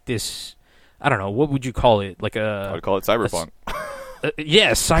into like this, I don't know, what would you call it? Like I would call it cyberpunk.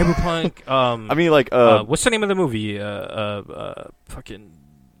 Yeah, cyberpunk. I mean, like, what's the name of the movie? Fucking.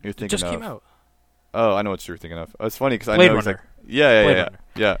 You're thinking just came out. Oh, I know what you're thinking of. It's funny because I Blade know Runner.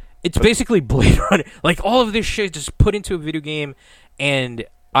 Yeah. It's basically Blade Runner. Like all of this shit just put into a video game, and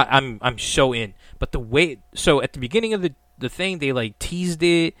I'm so in. But the way, so at the beginning of the thing, they like teased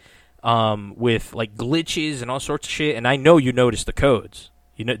it with like glitches and all sorts of shit. And I know you noticed the codes.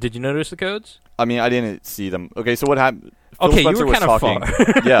 Did you notice the codes? I mean, I didn't see them. Okay, so what happened? Phil Spencer you were kind of far.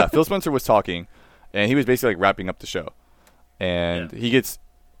 Yeah, Phil Spencer was talking, and he was basically like wrapping up the show, and he gets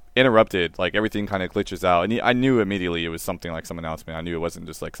interrupted, like everything kind of glitches out, and I knew immediately it was something like some announcement. I knew it wasn't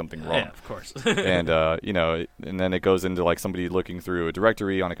just like something wrong. Yeah, of course. And and then it goes into like somebody looking through a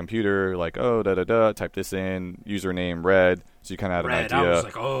directory on a computer, like type this in, username Red, so you kind of had an idea. I was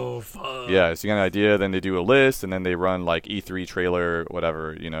like, oh fuck. Yeah, so you got an idea. Then they do a list, and then they run like E3 trailer,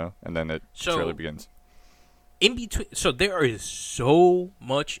 whatever, and then the trailer begins. In between, so there is so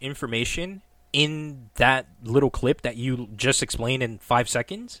much information in that little clip that you just explained in 5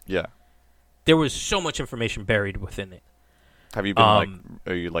 seconds. Yeah. There was so much information buried within it. Have you been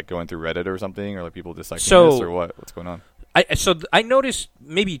are you like going through Reddit or something, or like people dissecting this, or what? What's going on? I noticed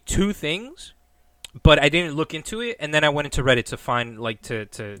maybe 2 things, but I didn't look into it, and then I went into Reddit to find like to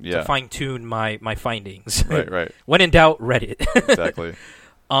fine tune my findings. Right. When in doubt, Reddit. Exactly.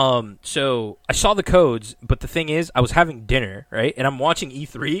 So I saw the codes, but the thing is, I was having dinner, right? And I'm watching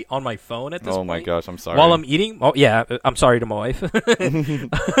E3 on my phone at this point. Oh my gosh, I'm sorry. While I'm eating. Oh yeah, I'm sorry to my wife.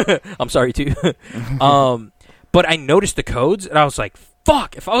 I'm sorry too. But I noticed the codes, and I was like,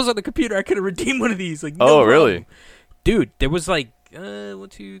 fuck, if I was on the computer, I could have redeemed one of these. Like, no really? Dude, there was like 1,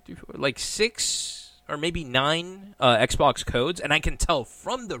 2, 3, 4, like 6 or maybe 9 Xbox codes, and I can tell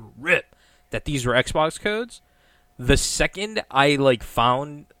from the rip that these were Xbox codes. The second I like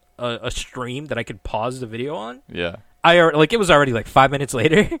found a stream that I could pause the video on, it was already like 5 minutes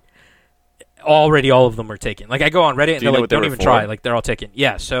later. Already all of them were taken. Like, I go on Reddit and they're like, don't even try. Like, they're all taken.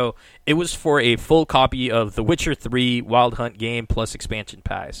 Yeah, so it was for a full copy of The Witcher 3 Wild Hunt game plus expansion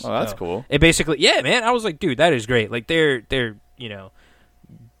pass. Oh, that's cool. It basically, yeah, man. I was like, dude, that is great. Like, they're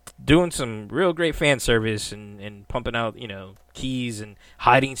doing some real great fan service and pumping out, keys and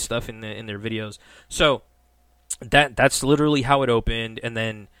hiding stuff in their videos. So that's literally how it opened. And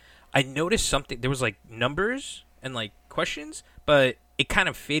then I noticed something. There was like numbers and like questions, but it kind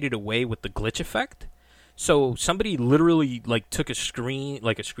of faded away with the glitch effect. So somebody literally like took a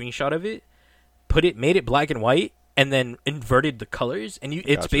screenshot of it, made it black and white, and then inverted the colors, and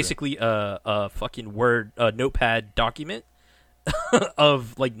it's basically a fucking notepad document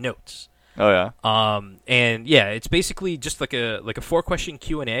of like notes. Oh yeah. And yeah, it's basically just like a 4-question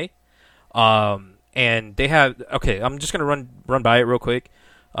Q&A. And they have, I'm just gonna run by it real quick.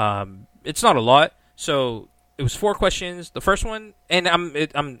 It's not a lot, so. It was 4 questions. The first one, and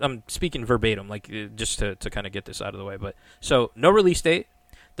I'm speaking verbatim, like just to kind of get this out of the way. But so, no release date.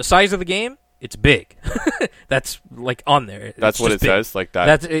 The size of the game, it's big. That's like on there. That's what it says, like that.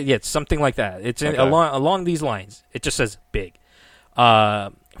 That's it's something like that. It's along these lines. It just says big.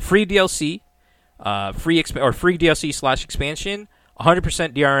 Free DLC, free DLC / expansion,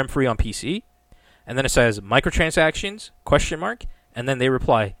 100% DRM free on PC, and then it says microtransactions ? And then they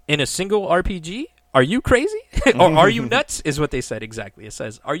reply, in a single RPG. Are you crazy? Or are you nuts? Is what they said exactly. It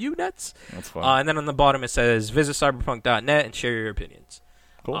says, are you nuts? That's fun. And then on the bottom it says, visit cyberpunk.net and share your opinions.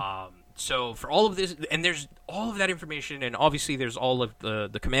 Cool. So for all of this, and there's all of that information, and obviously there's all of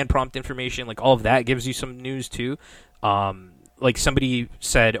the command prompt information, like all of that gives you some news too. Like somebody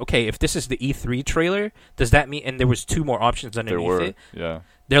said, okay, if this is the E3 trailer, does that mean, and there was 2 more options underneath it. Yeah.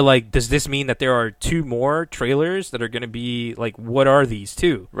 They're like, does this mean that there are 2 more trailers that are going to be, like, what are these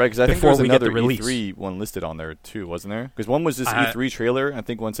 2? Right, because I think there was another E3 one listed on there, too, wasn't there? Because one was this E3 trailer. I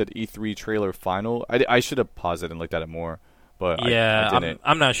think one said E3 trailer final. I should have paused it and looked at it more, but yeah, I didn't.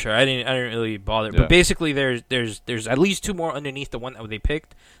 I'm not sure. I didn't really bother. Yeah. But basically, there's at least 2 more underneath the one that they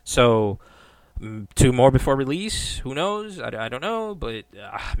picked. So 2 more before release. Who knows? I don't know. But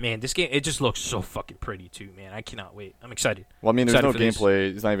man, this game, it just looks so fucking pretty too, man. I cannot wait. I'm excited. Well, I mean, there's no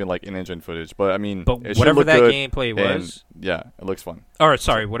gameplay. It's not even like in-engine footage. But I mean, but whatever that gameplay was, yeah, it looks fun. Or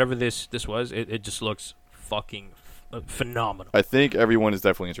sorry, whatever this was, it just looks fucking phenomenal. I think everyone is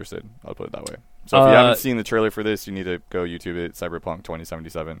definitely interested. I'll put it that way. So if you haven't seen the trailer for this, you need to go YouTube it, Cyberpunk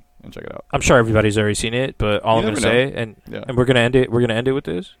 2077, and check it out. I'm sure everybody's already seen it, but all I'm gonna say, and we're gonna end it. We're gonna end it with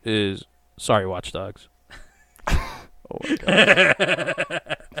this is. Sorry, Watch Dogs. Oh my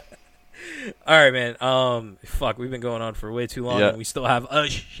god. All right, man. Fuck, we've been going on for way too long, and we still have a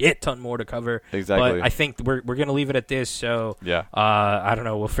shit ton more to cover. Exactly. But I think we're gonna leave it at this. So yeah. I don't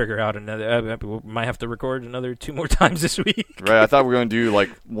know. We'll figure out another. We might have to record another 2 more times this week. Right. I thought we were gonna do like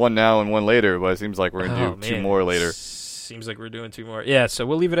one now and one later, but it seems like we're gonna do 2 more later. Seems like we're doing 2 more. Yeah. So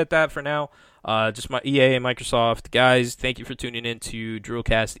we'll leave it at that for now. Just my EA and Microsoft. Guys, thank you for tuning in to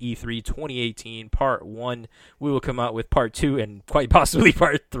Drillcast E3 2018 Part 1. We will come out with Part 2 and quite possibly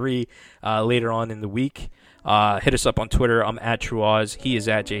Part 3 later on in the week. Hit us up on Twitter. I'm at TrueOz. He is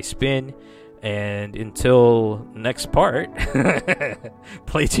at JSpin. And until next part,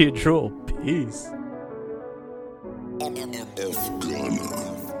 play to your drool. Peace. F-Gunner.